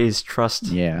prey's trust.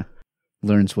 Yeah.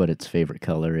 Learns what its favorite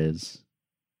color is.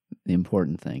 The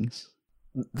important things.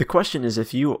 The question is,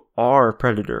 if you are a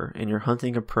predator and you're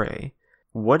hunting a prey,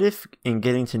 what if in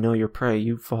getting to know your prey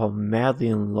you fall madly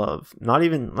in love? Not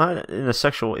in a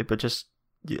sexual way, but just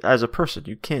as a person.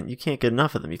 You can't get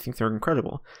enough of them. You think they're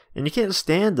incredible, and you can't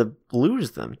stand to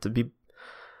lose them, to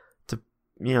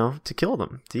kill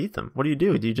them, to eat them. What do?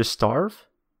 Do you just starve?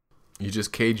 You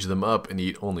just cage them up and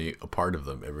eat only a part of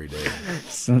them every day.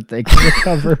 So they can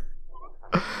recover.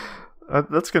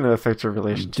 That's going to affect your I'm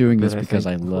relationship. doing this I because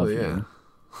think. I love yeah.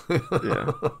 you.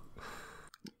 Yeah.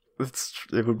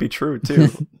 It would be true too.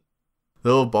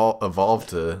 They'll evolve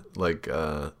to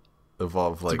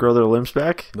To grow their limbs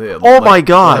back. Yeah, Oh my they'll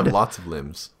God! have lots of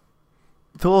limbs.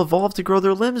 They'll evolve to grow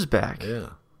their limbs back. Yeah.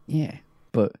 Yeah.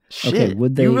 But Shit, okay,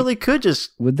 would they you really could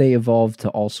just. would they evolve to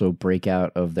also break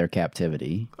out of their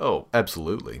captivity? Oh,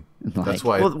 absolutely. Like- That's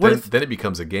why. Well, what Then it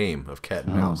becomes a game of cat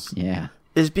and Oh, mouse. yeah.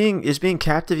 Is being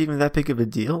captive even that big of a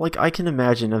deal? Like, I can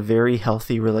imagine a very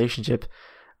healthy relationship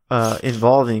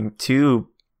involving two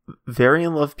very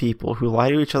in love people who lie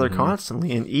to each other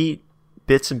constantly and eat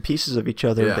bits and pieces of each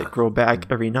other Yeah. that grow back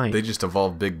every night. They just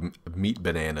evolve big meat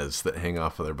bananas that hang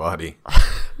off of their body.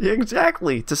 Yeah,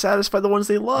 exactly, to satisfy the ones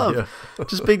they love. Yeah.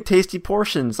 Just big tasty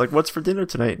portions. Like, what's for dinner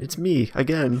tonight? It's me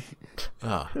again.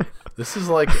 This is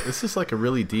like a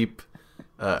really deep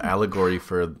allegory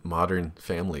for modern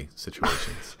family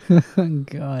situations. Oh,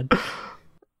 God.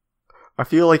 I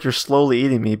feel like you're slowly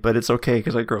eating me, but it's okay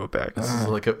because I grow it back. This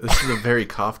is a very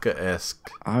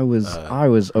Kafka-esque. I was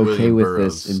okay William with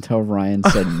Burroughs. this until Ryan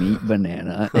said meat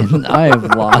banana, and I have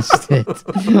lost it.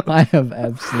 I have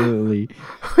absolutely.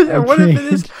 Yeah, what if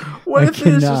it is? What I if it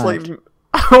is just like? cannot.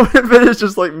 What if it is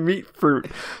just like meat fruit?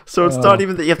 So it's not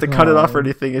even that you have to cut it off or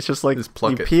anything. It's just like Just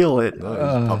pluck you it. peel it. No,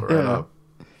 just pop it right Yeah. up.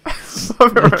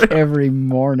 Like every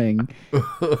morning.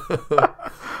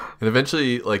 And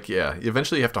eventually,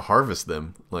 you have to harvest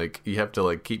them. Like, you have to,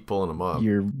 like, keep pulling them up.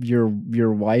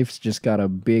 Your wife's just got a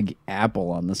big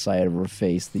apple on the side of her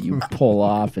face that you pull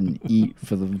off and eat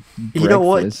for the breakfast. You know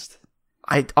what?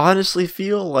 I honestly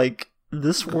feel like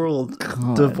this world,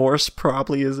 God. divorce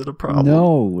probably isn't a problem.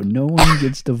 No one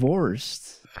gets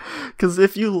divorced. Because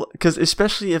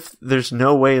especially if there's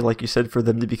no way, like you said, for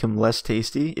them to become less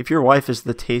tasty. If your wife is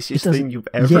the tastiest thing you've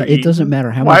ever eaten, it doesn't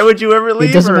matter how why much. would you ever leave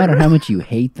It doesn't her? matter how much you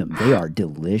hate them. They are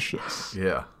delicious.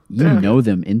 Yeah. You know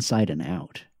them inside and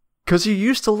out. Because you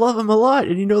used to love them a lot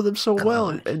and you know them so well.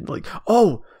 And like,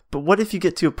 oh, but what if you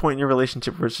get to a point in your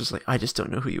relationship where it's just like, I just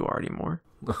don't know who you are anymore?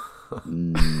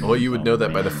 Well, you would know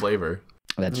that by the flavor.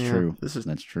 That's Yeah, true. this is-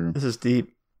 That's true. This is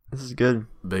deep. This is good.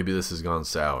 Baby, this has gone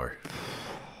sour.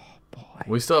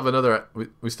 We still have another.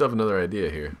 We still have another idea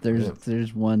here.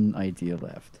 There's one idea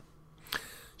left.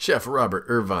 Chef Robert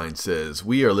Irvine says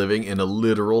we are living in a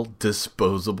literal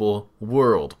disposable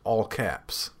world, all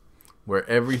caps, where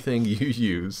everything you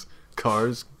use,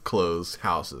 cars, clothes,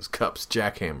 houses, cups,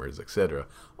 jackhammers, etc.,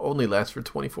 only lasts for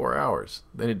 24 hours.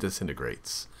 Then it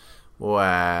disintegrates.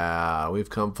 Wow, we've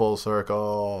come full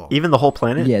circle. Even the whole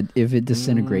planet? Yeah, if it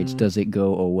disintegrates, does it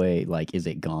go away? Like, is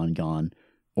it gone?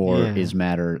 Or Yeah. is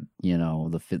matter,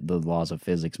 the laws of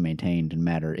physics maintained and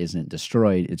matter isn't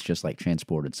destroyed? It's just like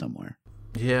transported somewhere.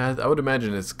 Yeah, I would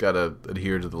imagine it's got to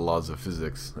adhere to the laws of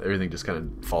physics. Everything just kind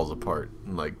of falls apart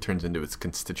and like turns into its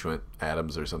constituent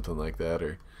atoms or something like that,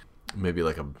 or maybe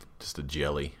like just a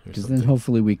jelly or Because something. then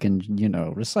hopefully we can,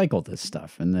 recycle this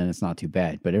stuff, and then it's not too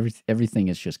bad. But everything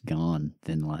is just gone.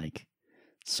 Then like,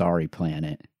 sorry,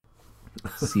 planet.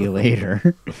 See you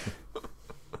later.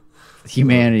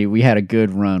 Humanity, we had a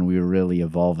good run. We were really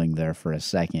evolving there for a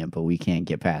second, but we can't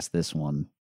get past this one.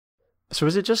 So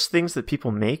is it just things that people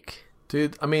make?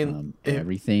 Dude, I mean,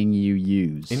 Everything you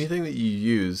use. anything that you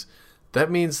use,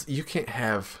 that means you can't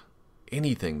have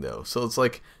anything though. So it's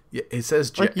like, yeah, it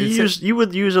says Like you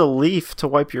would use a leaf to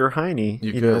wipe your hiney.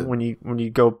 You You know, could. when you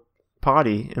go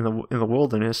potty in the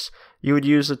wilderness, you would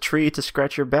use a tree to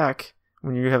scratch your back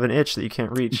when you have an itch that you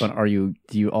can't reach. But do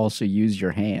you also use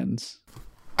your hands?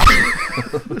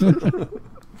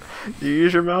 You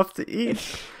use your mouth to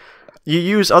eat. You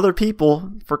use other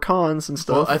people for cons and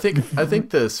Well, stuff. I think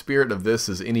the spirit of this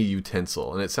is any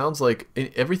utensil, and it sounds like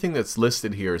everything that's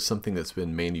listed here is something that's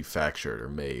been manufactured or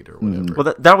made or whatever.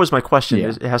 Well, that was my question. Yeah.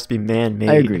 It has to be man-made.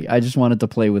 I agree. I just wanted to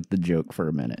play with the joke for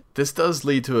a minute. This does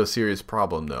lead to a serious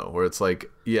problem though, where it's like,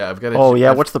 yeah, I've got a Oh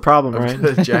yeah, I've- what's the problem, I've right?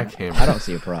 got a jackhammer. I don't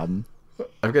see a problem.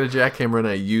 I've got a jackhammer and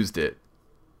I used it,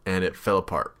 and it fell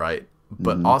apart, right?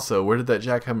 But also, where did that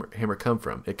jackhammer come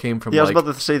from? It came from Yeah, I was like,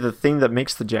 about to say the thing that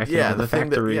makes the jackhammer, yeah, the thing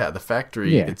factory. the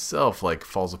factory Yeah. itself like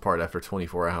falls apart after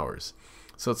 24 hours.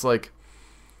 So it's like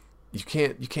you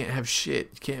can't have shit.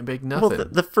 You can't make nothing. Well,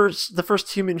 the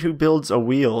first human who builds a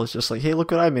wheel is just like, hey,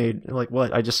 look what I made. And like,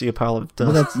 what? I just see a pile of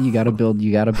Well, dust. you got to build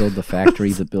the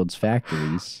factory that builds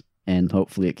factories, and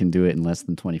hopefully it can do it in less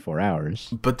than 24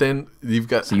 hours. But then you've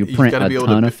got So you you've print got to a be able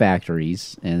ton to, of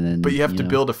factories, and then but you have to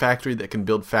build a factory that can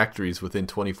build factories within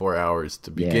 24 hours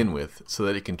to begin with, so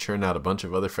that it can churn out a bunch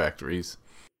of other factories.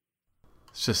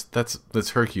 It's just that's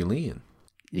Herculean.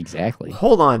 Exactly.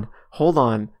 Hold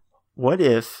on. What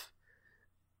if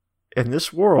in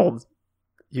this world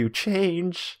you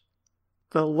change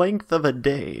the length of a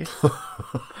day?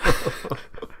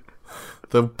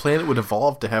 The planet would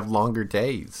evolve to have longer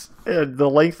days. And the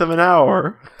length of an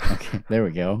hour, Okay, there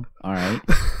we go. All right.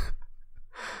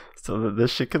 so that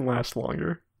this shit can last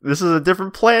longer. This is a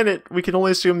different planet. We can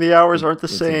only assume the hours aren't the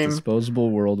It's a same. disposable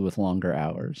world with longer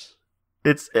hours.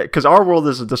 It's because our world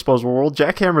is a disposable world.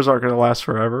 Jackhammers aren't going to last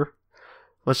forever.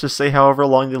 Let's just say however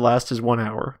long they last is 1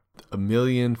 hour.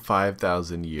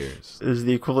 1,005,000 years. Is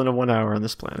the equivalent of 1 hour on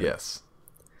this planet. Yes.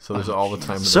 So there's all the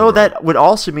time. in the So world. that would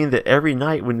also mean that every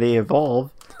night when they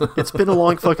evolve, it's been a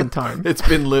long fucking time. It's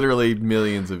been literally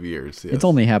millions of years. Yes. It's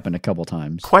only happened a couple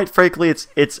times. Quite frankly,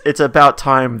 it's about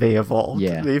time they evolved.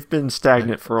 Yeah. They've been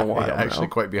stagnant for a while. Yeah, actually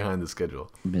now. quite behind the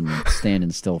schedule. Been standing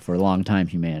still for a long time,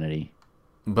 humanity.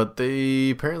 But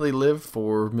they apparently live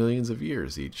for millions of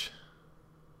years each.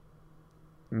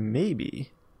 Maybe.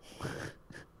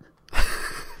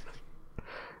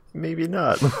 Maybe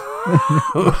not.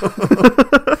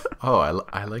 Oh,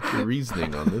 I like your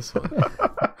reasoning on this one.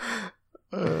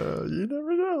 You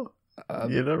never know.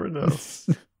 You never know.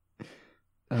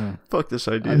 Uh, Fuck this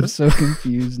idea. I'm so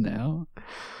confused now.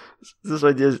 This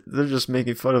idea, they're just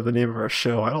making fun of the name of our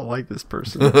show. I don't like this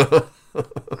person.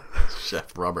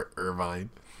 Chef Robert Irvine.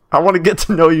 I want to get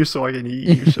to know you so I can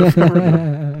eat you, Chef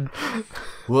Irvine.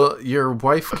 Well, your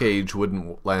wife cage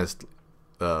wouldn't last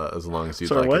as long as you'd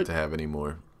Sorry, like what? it to have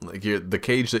anymore. Like the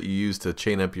cage that you use to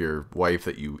chain up your wife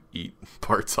that you eat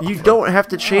parts off. You of. don't have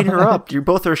to chain her up. You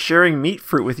both are sharing meat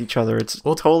fruit with each other. It's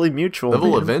totally mutual. Well,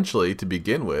 man. eventually, to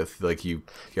begin with, like you.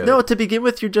 No, to begin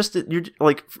with, you're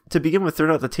like to begin with, they're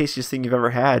not the tastiest thing you've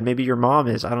ever had. Maybe your mom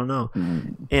is. I don't know.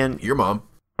 And Your mom.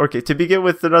 okay, to begin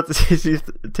with, they're not the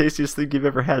tastiest thing you've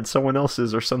ever had. Someone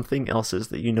else's or something else's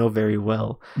that you know very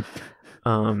well.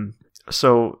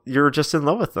 So you're just in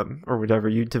love with them or whatever.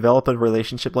 You develop a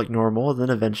relationship like normal, and then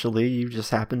eventually you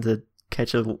just happen to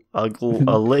catch a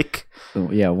lick.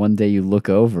 Yeah, one day you look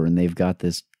over and they've got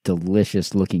this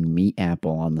delicious looking meat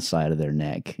apple on the side of their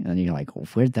neck. And you're like,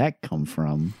 where'd that come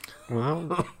from?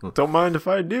 Well, don't mind if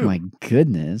I do. My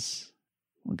goodness.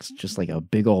 Looks just like a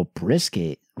big old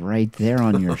brisket right there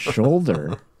on your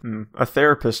shoulder. A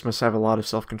therapist must have a lot of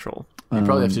self-control. You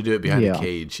probably have to do it behind yeah. a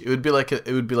cage. It would be like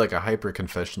a hyper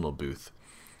confessional booth,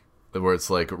 where it's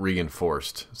like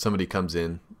reinforced. Somebody comes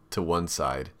in to one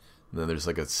side, and then there's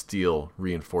like a steel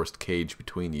reinforced cage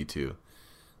between you two.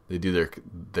 They do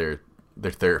their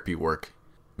therapy work.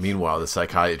 Meanwhile, the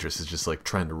psychiatrist is just like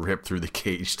trying to rip through the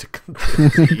cage to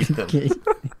eat them.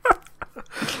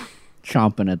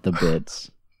 Chomping at the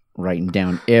bits. Writing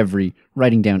down every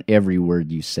word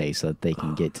you say so that they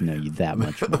can get to know you that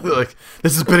much more. Like,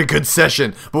 this has been a good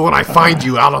session, but when I find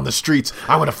you out on the streets,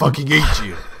 I'm gonna fucking eat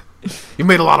you. You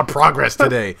made a lot of progress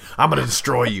today. I'm gonna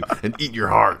destroy you and eat your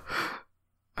heart.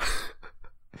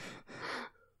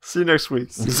 See you next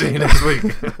week. See you next week.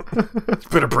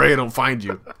 Better pray I don't find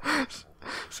you.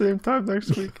 Same time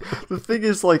next week. The thing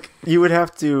is, like, you would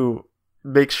have to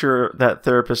make sure that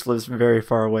therapist lives very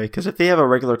far away, because if they have a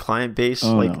regular client base,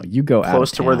 you go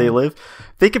close to where they live,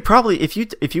 they could probably,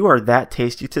 if you are that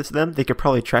tasty to them, they could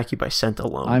probably track you by scent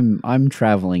alone. I'm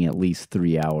traveling at least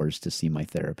 3 hours to see my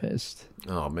therapist.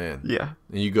 Oh man. Yeah.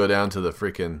 And you go down to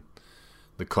the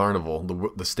carnival,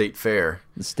 the state fair.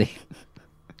 The state.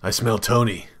 I smell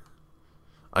Tony.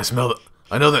 I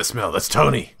know that smell. That's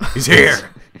Tony. He's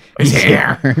here. He's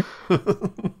here.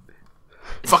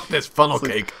 Fuck this funnel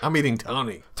cake. I'm eating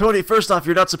Tony. Tony, first off,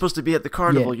 you're not supposed to be at the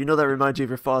carnival. Yeah. You know that reminds you of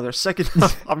your father. Second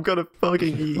off, I'm gonna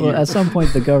fucking eat you. Well, at some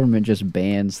point, the government just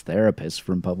bans therapists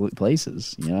from public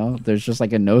places. You know, there's just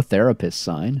like a no therapist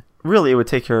sign. Really, it would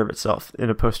take care of itself in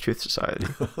a post-truth society.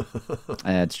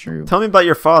 That's true. Tell me about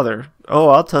your father. Oh,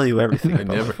 I'll tell you everything. I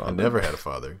never had a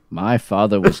father. My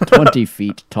father was 20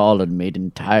 feet tall and made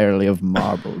entirely of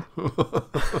marble.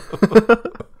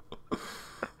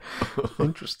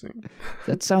 Interesting.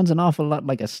 That sounds an awful lot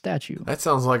like a statue. That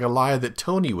sounds like a lie that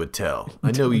Tony would tell.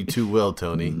 I know you too well,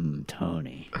 Tony.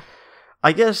 Tony.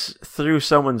 I guess through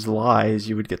someone's lies,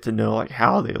 you would get to know like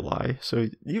how they lie. So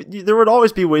there would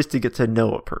always be ways to get to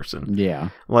know a person. Yeah.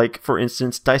 Like, for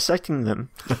instance, dissecting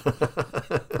them.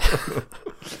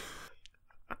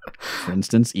 For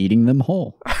instance, eating them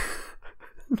whole.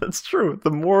 That's true.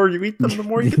 The more you eat them, the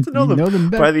more you get to know You them. know them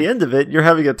better. By the end of it, you're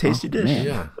having a tasty dish. man.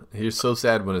 Yeah, you're so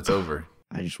sad when it's over.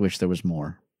 I just wish there was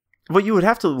more. Well, you would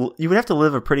have to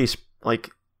live a pretty like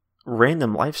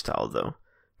random lifestyle though,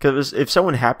 because if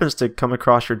someone happens to come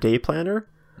across your day planner,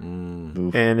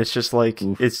 Oof. and it's just like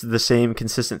it's the same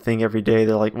consistent thing every day,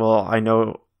 they're like, well, I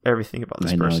know everything about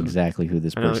this I know person. exactly who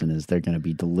this person is. They're going to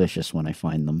be delicious when I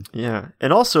find them. Yeah,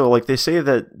 and also like they say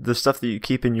that the stuff that you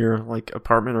keep in your like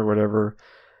apartment or whatever,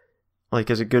 like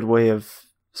is a good way of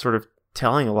sort of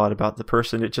telling a lot about the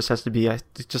person. It just has to be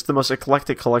just the most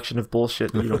eclectic collection of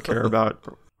bullshit that you don't care about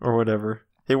or whatever.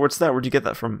 Hey, what's that? Where'd you get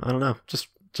that from? I don't know. Just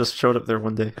showed up there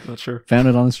one day. Not sure. Found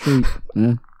it on the street.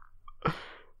 Yeah.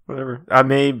 Whatever. I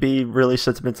may be really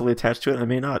sentimentally attached to it. I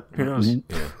may not. Who knows?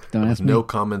 Yeah. Don't ask me. No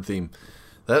common theme.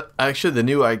 That actually, the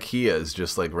new IKEA is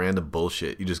just like random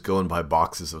bullshit. You just go and buy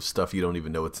boxes of stuff you don't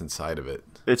even know what's inside of it.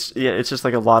 It's just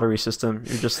like a lottery system.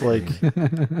 You're just like,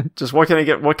 just what can I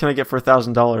get? What can I get for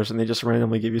 $1,000? And they just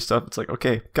randomly give you stuff. It's like,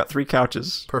 okay, got 3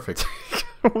 couches. Perfect.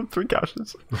 3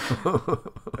 couches.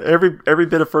 Every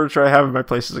bit of furniture I have in my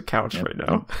place is a couch right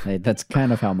now. Hey, that's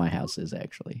kind of how my house is,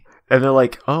 actually. And they're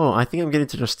like, oh, I think I'm getting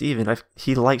to know Steven.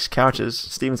 He likes couches.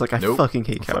 Steven's like, I Nope. fucking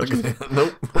hate couches.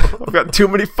 Nope. I've got too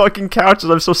many fucking couches.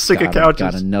 I'm so sick of couches.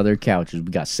 Got another couch. We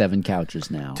got 7 couches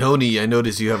now. Tony, I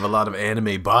notice you have a lot of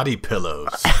anime body pillows.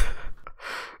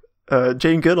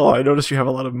 Jane Goodall, I notice you have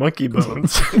a lot of monkey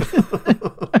bones.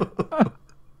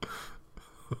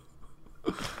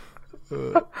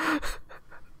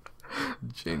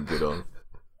 Jane Goodall.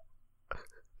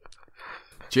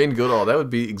 Jane Goodall, that would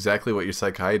be exactly what your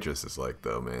psychiatrist is like,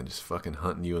 though, man. Just fucking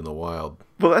hunting you in the wild.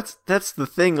 Well, that's the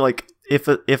thing. Like,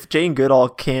 if Jane Goodall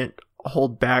can't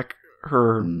hold back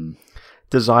her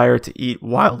desire to eat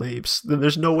wild apes, then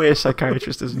there's no way a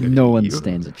psychiatrist is going to No eat one you.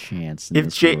 stands a chance. In If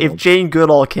this if world. Jane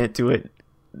Goodall can't do it,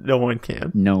 no one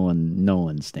can. no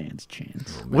one stands a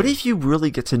chance. What if you really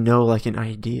get to know like an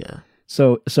idea?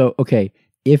 So okay,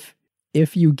 if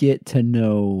you get to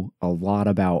know a lot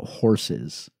about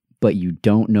horses, but you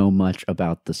don't know much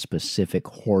about the specific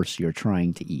horse you're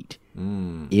trying to eat,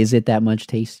 is it that much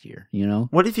tastier? You know,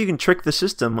 What if you can trick the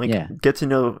system? Like, Yeah. get to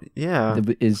know. Yeah.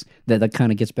 is that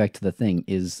kind of gets back to the thing: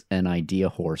 is an idea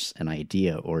horse an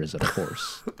idea, or is it a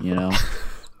horse? You know,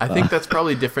 I think that's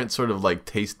probably different sort of like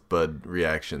taste bud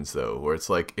reactions, though, where it's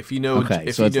like if you know, okay,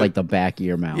 if so you it's know, like the back of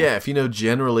your mouth. yeah, if you know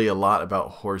generally a lot about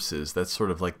horses, that's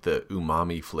sort of like the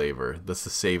umami flavor. That's the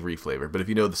savory flavor. But if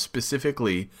you know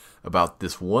specifically about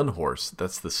this one horse,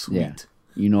 that's the sweet. Yeah.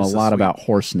 You know That's a the lot sweet. about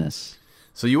horseness.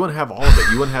 So you want to have all of it.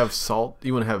 You want to have salt.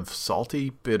 You want to have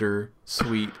salty, bitter,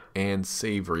 sweet, and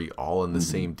savory all in the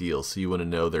same deal. So you want to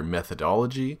know their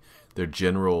methodology, their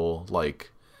general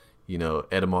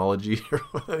etymology.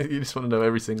 You just want to know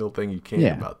every single thing you can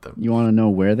Yeah. about them. You want to know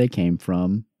where they came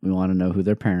from. We want to know who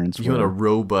their parents You were. want a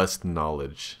robust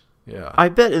knowledge. Yeah. I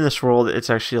bet in this world it's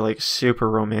actually like super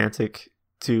romantic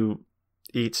to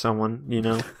eat someone, you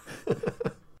know?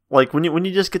 Like when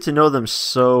you just get to know them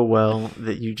so well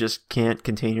that you just can't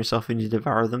contain yourself and you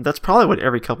devour them. That's probably what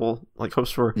every couple like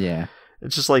hopes for. Yeah.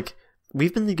 It's just like,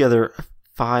 we've been together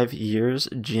 5 years,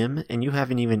 Jim, and you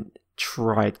haven't even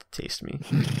tried to taste me.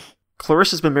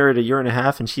 Clarissa's been married 1.5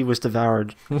 years and she was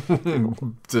devoured.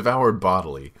 Devoured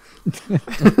bodily.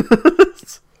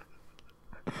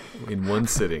 In one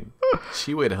sitting.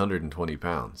 She weighed 120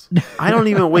 pounds. I don't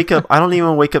even wake up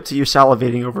to you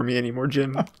salivating over me anymore,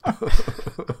 Jim.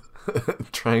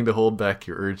 Trying to hold back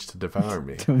your urge to devour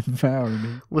me. To devour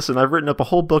me. Listen, I've written up a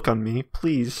whole book on me.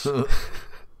 Please.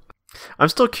 I'm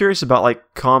still curious about like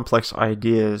complex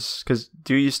ideas, because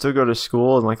do you still go to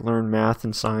school and like learn math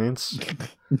and science?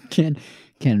 Can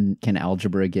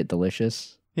algebra get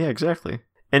delicious? Yeah, exactly.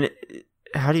 And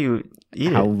how do you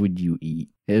eat How it? would you eat?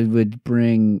 It would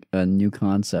bring a new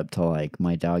concept to like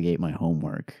my dog ate my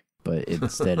homework, but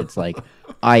instead it's like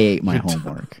I ate my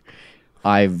homework.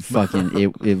 I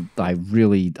did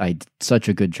such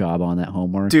a good job on that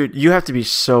homework. Dude, you have to be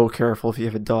so careful if you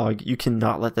have a dog. You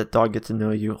cannot let that dog get to know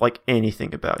you, like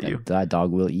anything about you. That dog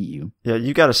will eat you. Yeah,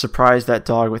 you got to surprise that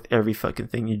dog with every fucking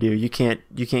thing you do. You can't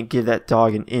give that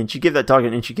dog an inch. You give that dog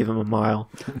an inch, you give him a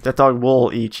mile. That dog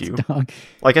will eat you. Dog.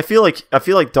 Like I feel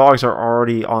like dogs are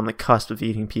already on the cusp of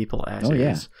eating people as Oh,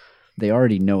 yeah. is. They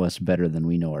already know us better than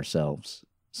we know ourselves.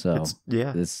 So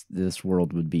Yeah. this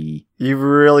world would be You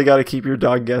really got to keep your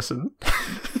dog guessing.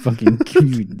 fucking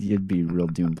it'd be a real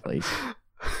doom place.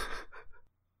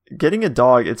 Getting a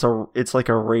dog, it's like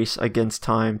a race against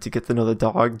time to get to know the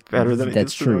dog better than it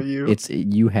That's gets to know true. you.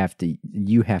 You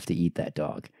have to eat that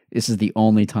dog. This is the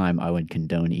only time I would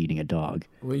condone eating a dog.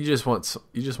 Well, you just want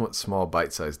small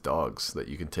bite-sized dogs that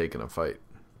you can take in a fight,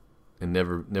 and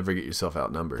never get yourself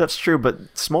outnumbered. That's true, but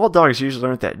small dogs usually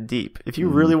aren't that deep. If you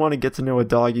really want to get to know a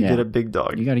dog, you Yeah. get a big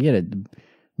dog. You got to get a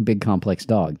big complex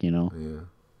dog, you know. Yeah.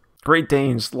 Great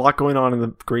Danes, a lot going on in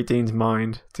the Great Dane's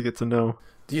mind to get to know.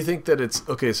 Do you think that it's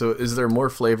okay? So, is there more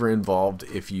flavor involved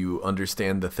if you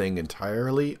understand the thing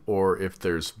entirely, or if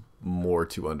there's more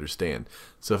to understand?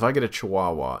 So, if I get a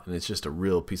Chihuahua and it's just a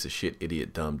real piece of shit,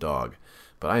 idiot, dumb dog,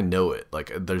 but I know it,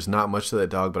 like there's not much to that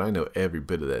dog, but I know every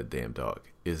bit of that damn dog.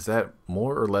 Is that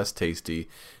more or less tasty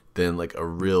than like a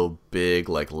real big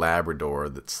like Labrador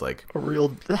that's like A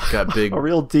real, got big, a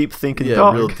real deep thinking yeah,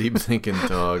 dog. real deep thinking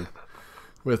dog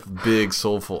with big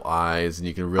soulful eyes, and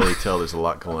you can really tell there's a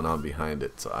lot going on behind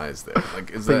its eyes there. Like,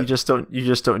 is But that you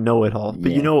just don't know it all. But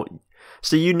Yeah.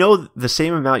 you know the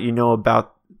same amount you know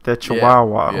about the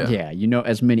Chihuahua. Yeah. Yeah, you know,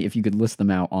 as many if you could list them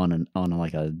out on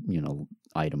like a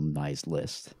itemized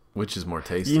list. which is more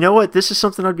tasty? You know what? This is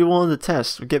something I'd be willing to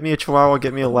test. Get me a Chihuahua,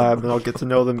 get me a Lab, and I'll get to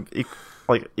know them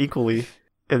equally,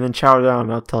 and then chow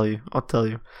down. And I'll tell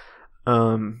you.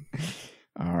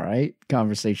 All right,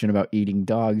 conversation about eating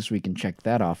dogs. We can check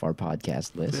that off our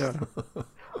podcast list. Yeah.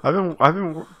 I've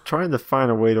been trying to find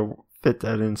a way to fit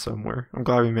that in somewhere. I'm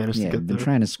glad we managed Yeah, to we've get been there.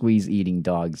 trying to squeeze eating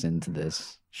dogs into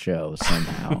this show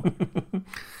somehow.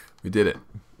 We did it.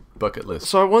 Bucket list.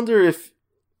 So I wonder if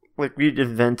we'd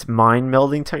invent mind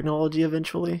melding technology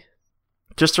eventually,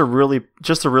 just to really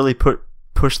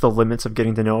push the limits of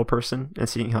getting to know a person and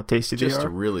seeing how tasty Just they to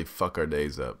are. really fuck our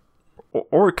days up.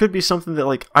 Or it could be something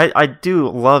that I do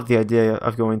love the idea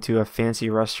of going to a fancy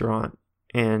restaurant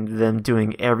and them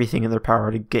doing everything in their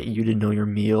power to get you to know your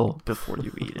meal before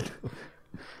you eat it.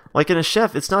 Like in a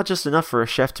chef, it's not just enough for a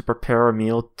chef to prepare a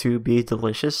meal to be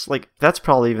delicious. Like that's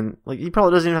probably even like he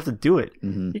probably doesn't even have to do it.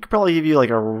 Mm-hmm. He could probably give you like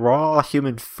a raw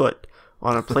human foot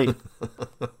on a plate,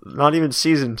 not even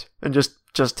seasoned, and just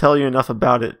tell you enough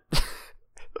about it,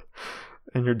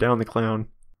 and you're down the clown.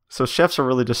 So chefs are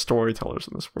really just storytellers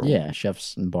in this world. Yeah,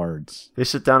 chefs and bards. They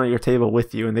sit down at your table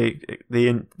with you, and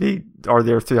they are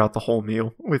there throughout the whole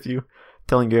meal with you,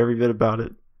 telling you every bit about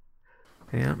it.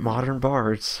 Yeah, modern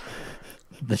bards.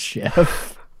 The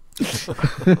chef.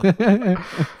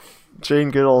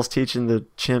 Jane Goodall's teaching the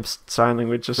chimps sign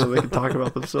language just so they can talk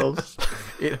about themselves.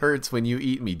 It hurts when you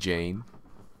eat me, Jane.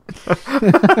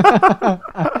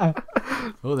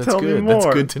 Oh, that's Tell me good. more.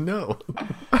 That's good to know.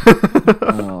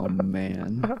 Oh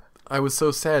man. I was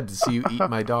so sad to see you eat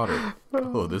my daughter.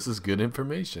 Oh, this is good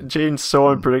information. Jane's so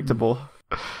unpredictable.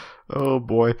 Oh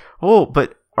boy. Oh,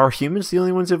 but are humans the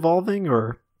only ones evolving,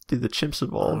 or do the chimps I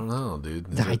evolve? don't know,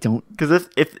 dude. I don't. Because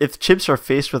if chimps are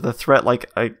faced with a threat like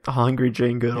a hungry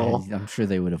Jane Goodall, I'm sure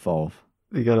they would evolve.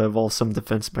 they gotta evolve some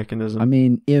defense mechanism. I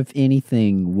mean, if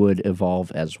anything would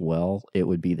evolve as well, it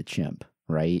would be the chimp,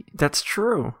 right? That's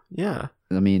true. Yeah.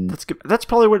 I mean, That's good. That's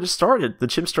probably where it started. The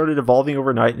chimps started evolving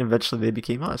overnight, and eventually they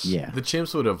became us. yeah. The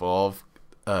chimps would evolve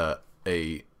a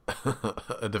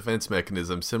a defense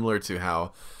mechanism similar to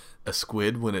how a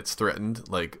squid, when it's threatened,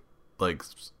 like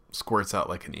squirts out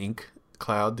like an ink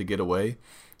cloud to get away.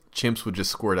 Chimps would just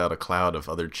squirt out a cloud of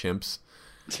other chimps,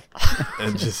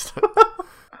 and just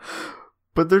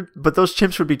But those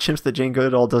chimps would be chimps that Jane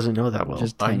Goodall doesn't know that well.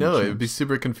 Just I tiny know chimps. it would be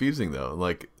super confusing though.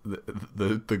 Like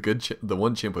the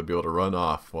one chimp would be able to run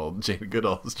off while Jane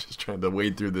Goodall is just trying to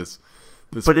wade through this.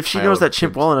 But if she pile knows of that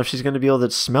chimp chimps. well enough, she's going to be able to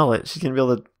smell it. She's going to be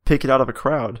able to pick it out of a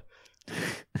crowd.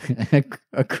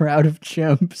 A crowd of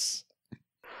chimps.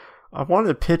 I wanted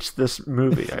to pitch this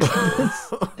movie.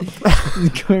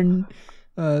 Gordon,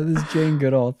 this Jane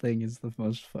Goodall thing is the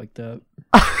most fucked up.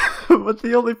 But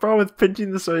the only problem with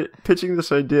pitching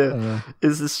this idea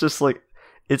is it's just like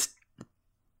it's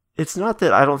not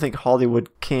that I don't think Hollywood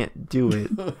can't do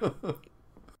it.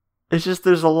 It's just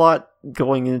there's a lot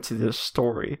going into this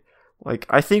story. Like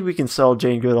I think we can sell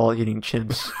Jane Goodall eating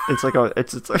chimps. It's like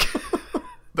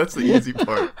That's the easy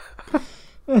part.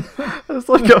 it's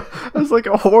like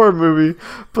a horror movie,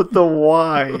 but the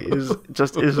why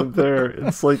isn't there.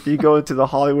 It's like you go into the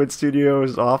Hollywood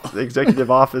studios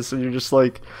executive office and you're just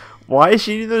like, why is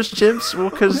she eating those chimps? Well,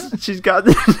 because she's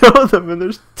gotten to know them and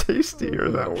they're tastier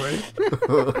that way.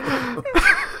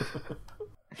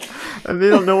 And they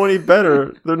don't know any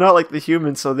better. They're not like the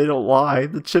humans, so they don't lie.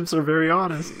 The chimps are very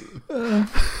honest.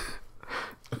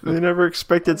 They never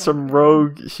expected some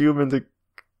rogue human to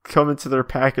come into their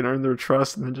pack and earn their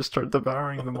trust and then just start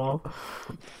devouring them all.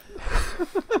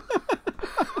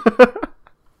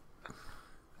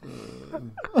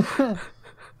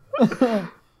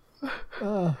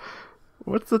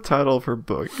 What's the title of her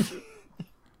book?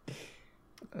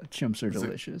 Chimps are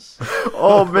delicious.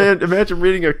 Oh man, imagine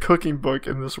reading a cooking book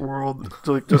in this world.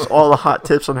 Like just all the hot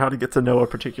tips on how to get to know a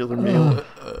particular meal.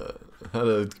 How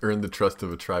to earn the trust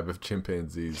of a tribe of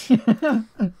chimpanzees.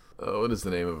 What is the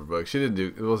name of her book? She didn't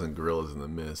do. It wasn't Gorillas in the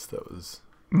Mist. That was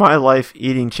My life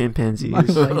eating chimpanzees. My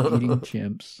life eating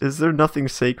chimps. Is there nothing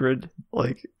sacred?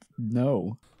 Like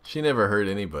No. She never hurt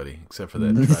anybody except for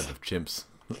that tribe of chimps.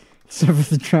 Except for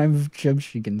the tribe of chimps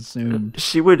she consumed.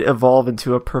 she would evolve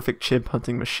into a perfect chimp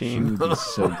hunting She machine. would be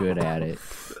so good at it.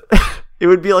 It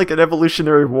would be like an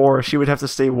evolutionary war. She would have to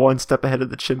stay one step ahead of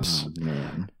the chimps, Oh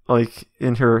man. like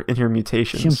in her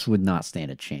mutations. Chimps would not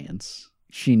stand a chance.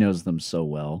 She knows them so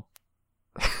well.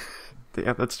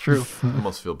 Yeah, that's true. I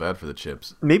almost feel bad for the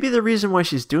chimps. Maybe the reason why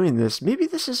she's doing this, maybe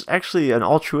this is actually an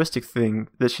altruistic thing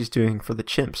that she's doing for the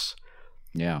chimps,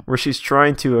 Yeah. where she's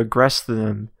trying to aggress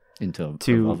them, Into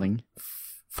To- evolving.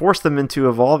 force them into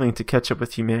evolving to catch up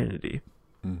with humanity.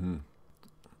 Mm-hmm.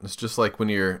 It's just like when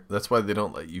you're. That's why they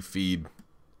don't let you feed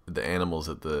the animals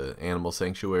at the animal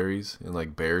sanctuaries and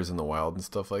like bears in the wild and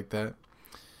stuff like that,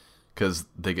 because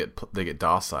they get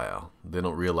docile. They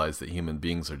don't realize that human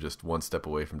beings are just one step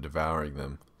away from devouring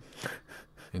them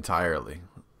entirely.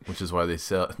 Which is why they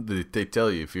tell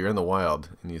you if you're in the wild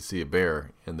and you see a bear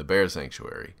in the bear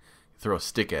sanctuary, throw a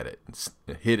stick at it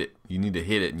and hit it. You need to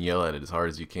hit it and yell at it as hard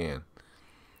as you can.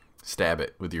 Stab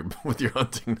it with your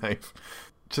hunting knife,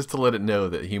 just to let it know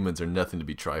that humans are nothing to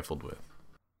be trifled with.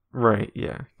 Right,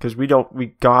 yeah. Because we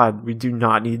do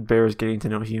not need bears getting to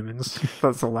know humans.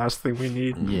 That's the last thing we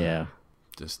need. Yeah.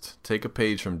 Just take a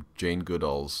page from Jane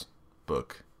Goodall's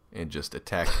book and just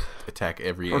attack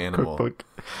every Or animal. cookbook.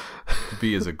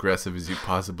 Be as aggressive as you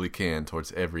possibly can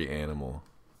towards every animal.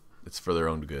 It's for their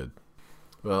own good.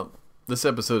 Well, this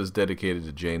episode is dedicated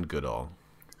to Jane Goodall.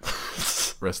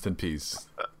 Rest in peace.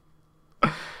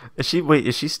 Is she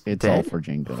It's dead? all for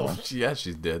Jane Goodall. Yeah,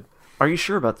 she's dead. Are you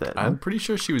sure about that? I'm pretty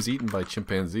sure she was eaten by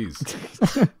chimpanzees.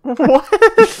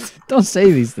 What? Don't say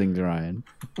these things, Ryan.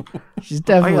 She's I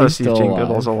definitely gotta see if still Jane alive.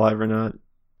 Goodall's alive or not.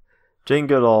 Jane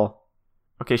Goodall.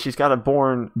 Okay, she's got a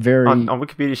born. Very, On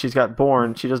Wikipedia, she's got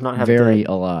born. She does not have very dead.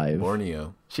 alive.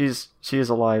 Borneo. She is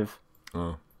alive.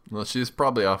 Oh. Well, she's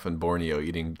probably off in Borneo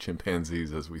eating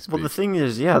chimpanzees as we speak. Well, the thing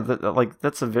is, yeah,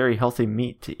 that's a very healthy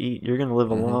meat to eat. You're gonna live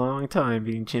a long time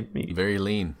eating chimp meat. Very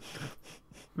lean.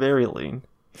 Very lean.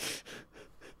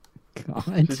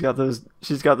 God.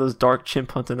 She's got those dark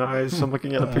chimp hunting eyes. I'm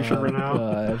looking at a picture right now.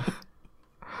 God.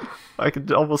 I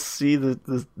could almost see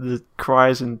the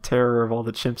cries and terror of all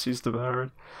the chimps she's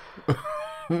devoured.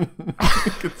 You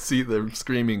could see them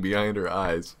screaming behind her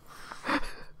eyes.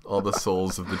 All the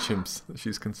souls of the chimps that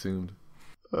she's consumed.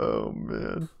 Oh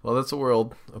man. Well, that's the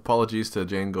world. Apologies to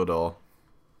Jane Goodall.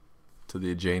 To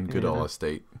the Jane Goodall Yeah.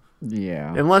 estate.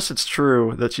 Yeah. Unless it's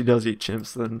true that she does eat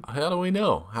chimps, then How do we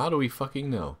know? How do we fucking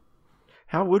know?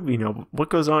 how would we know what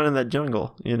goes on in that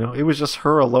jungle? You know, it was just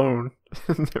her alone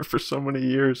in there for so many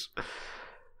years.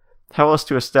 How else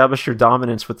to establish your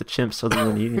dominance with the chimps other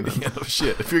than eating them? Yeah, no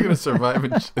shit. If you're gonna survive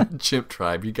in chimp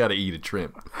tribe, you gotta eat a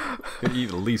chimp. You gotta eat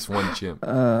at least one chimp.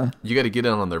 You gotta get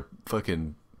in on their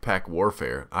fucking pack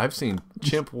warfare. I've seen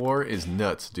chimp war is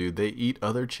nuts, dude. They eat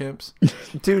other chimps.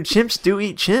 Dude, chimps do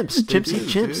eat chimps. They Chimps do, eat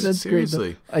chimps. dude. That's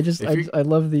Seriously. great. I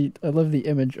love the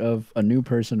image of a new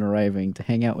person arriving to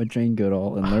hang out with Jane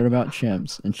Goodall and learn about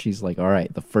chimps, and she's like, "All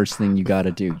right, the first thing you got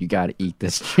to do, you got to eat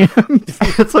this chimp."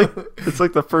 It's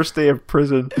like the first day of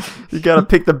prison. You gotta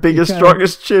pick the biggest, gotta-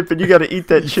 strongest chimp, and you gotta eat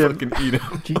that chimp. Fucking eat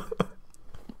them.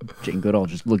 Jane Goodall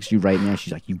just looks you right now.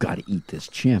 She's like, "You got to eat this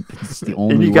chimp. It's the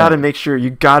only And you way. gotta make sure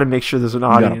there's an You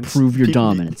audience. gotta prove your Pe-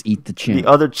 dominance. Eat the chimp." The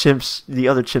other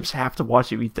chimps have to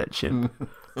watch you eat that chimp.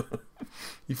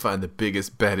 You find the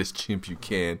biggest, baddest chimp you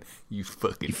can. You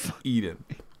fucking eat him.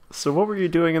 So what were you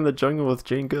doing in the jungle with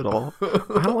Jane Goodall?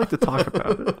 I don't like to talk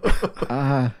about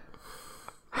it.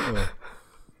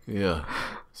 Yeah.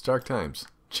 Stark times.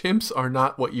 Chimps are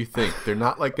not what you think. They're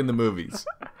not like in the movies.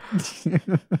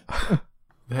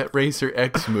 That Racer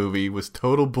X movie was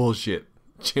total bullshit.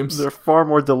 Chimps They're far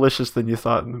more delicious than you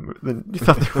thought than you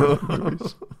thought they were in the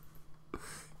movies.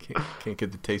 can't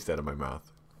get the taste out of my mouth.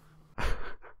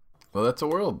 Well, that's a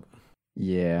world.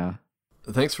 Yeah.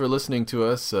 Thanks for listening to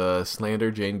us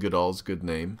slander Jane Goodall's good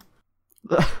name.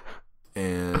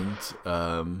 And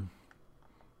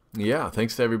yeah,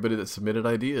 thanks to everybody that submitted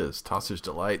ideas. Tosser's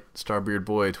Delight, Starbeard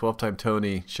Boy, 12-Time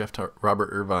Tony, Chef Robert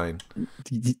Irvine.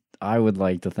 I would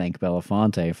like to thank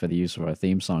Belafonte for the use of our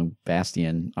theme song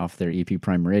Bastion off their EP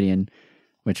Prime Meridian,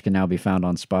 which can now be found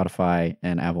on Spotify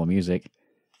and Apple Music.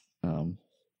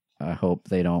 I hope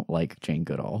they don't like Jane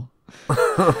Goodall.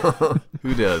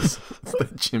 Who does?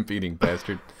 That chimp-eating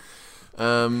bastard.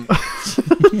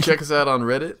 Check us out on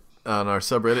Reddit, on our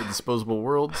subreddit Disposable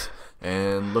Worlds,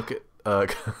 and look at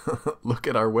look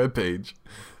at our webpage.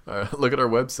 Look at our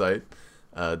website,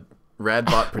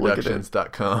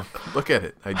 radbotproductions.com. Look at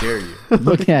it. I dare you.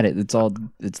 Look at it.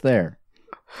 It's there.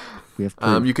 We have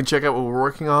proof. You can check out what we're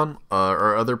working on,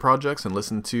 our other projects, and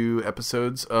listen to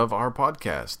episodes of our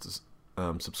podcasts.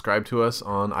 Subscribe to us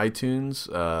on iTunes,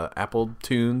 Apple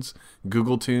Tunes,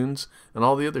 Google Tunes, and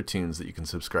all the other tunes that you can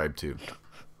subscribe to.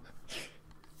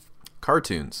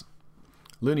 Cartoons.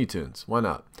 Looney Tunes. Why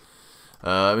not?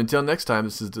 Until next time,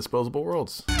 this is Disposable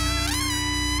Worlds.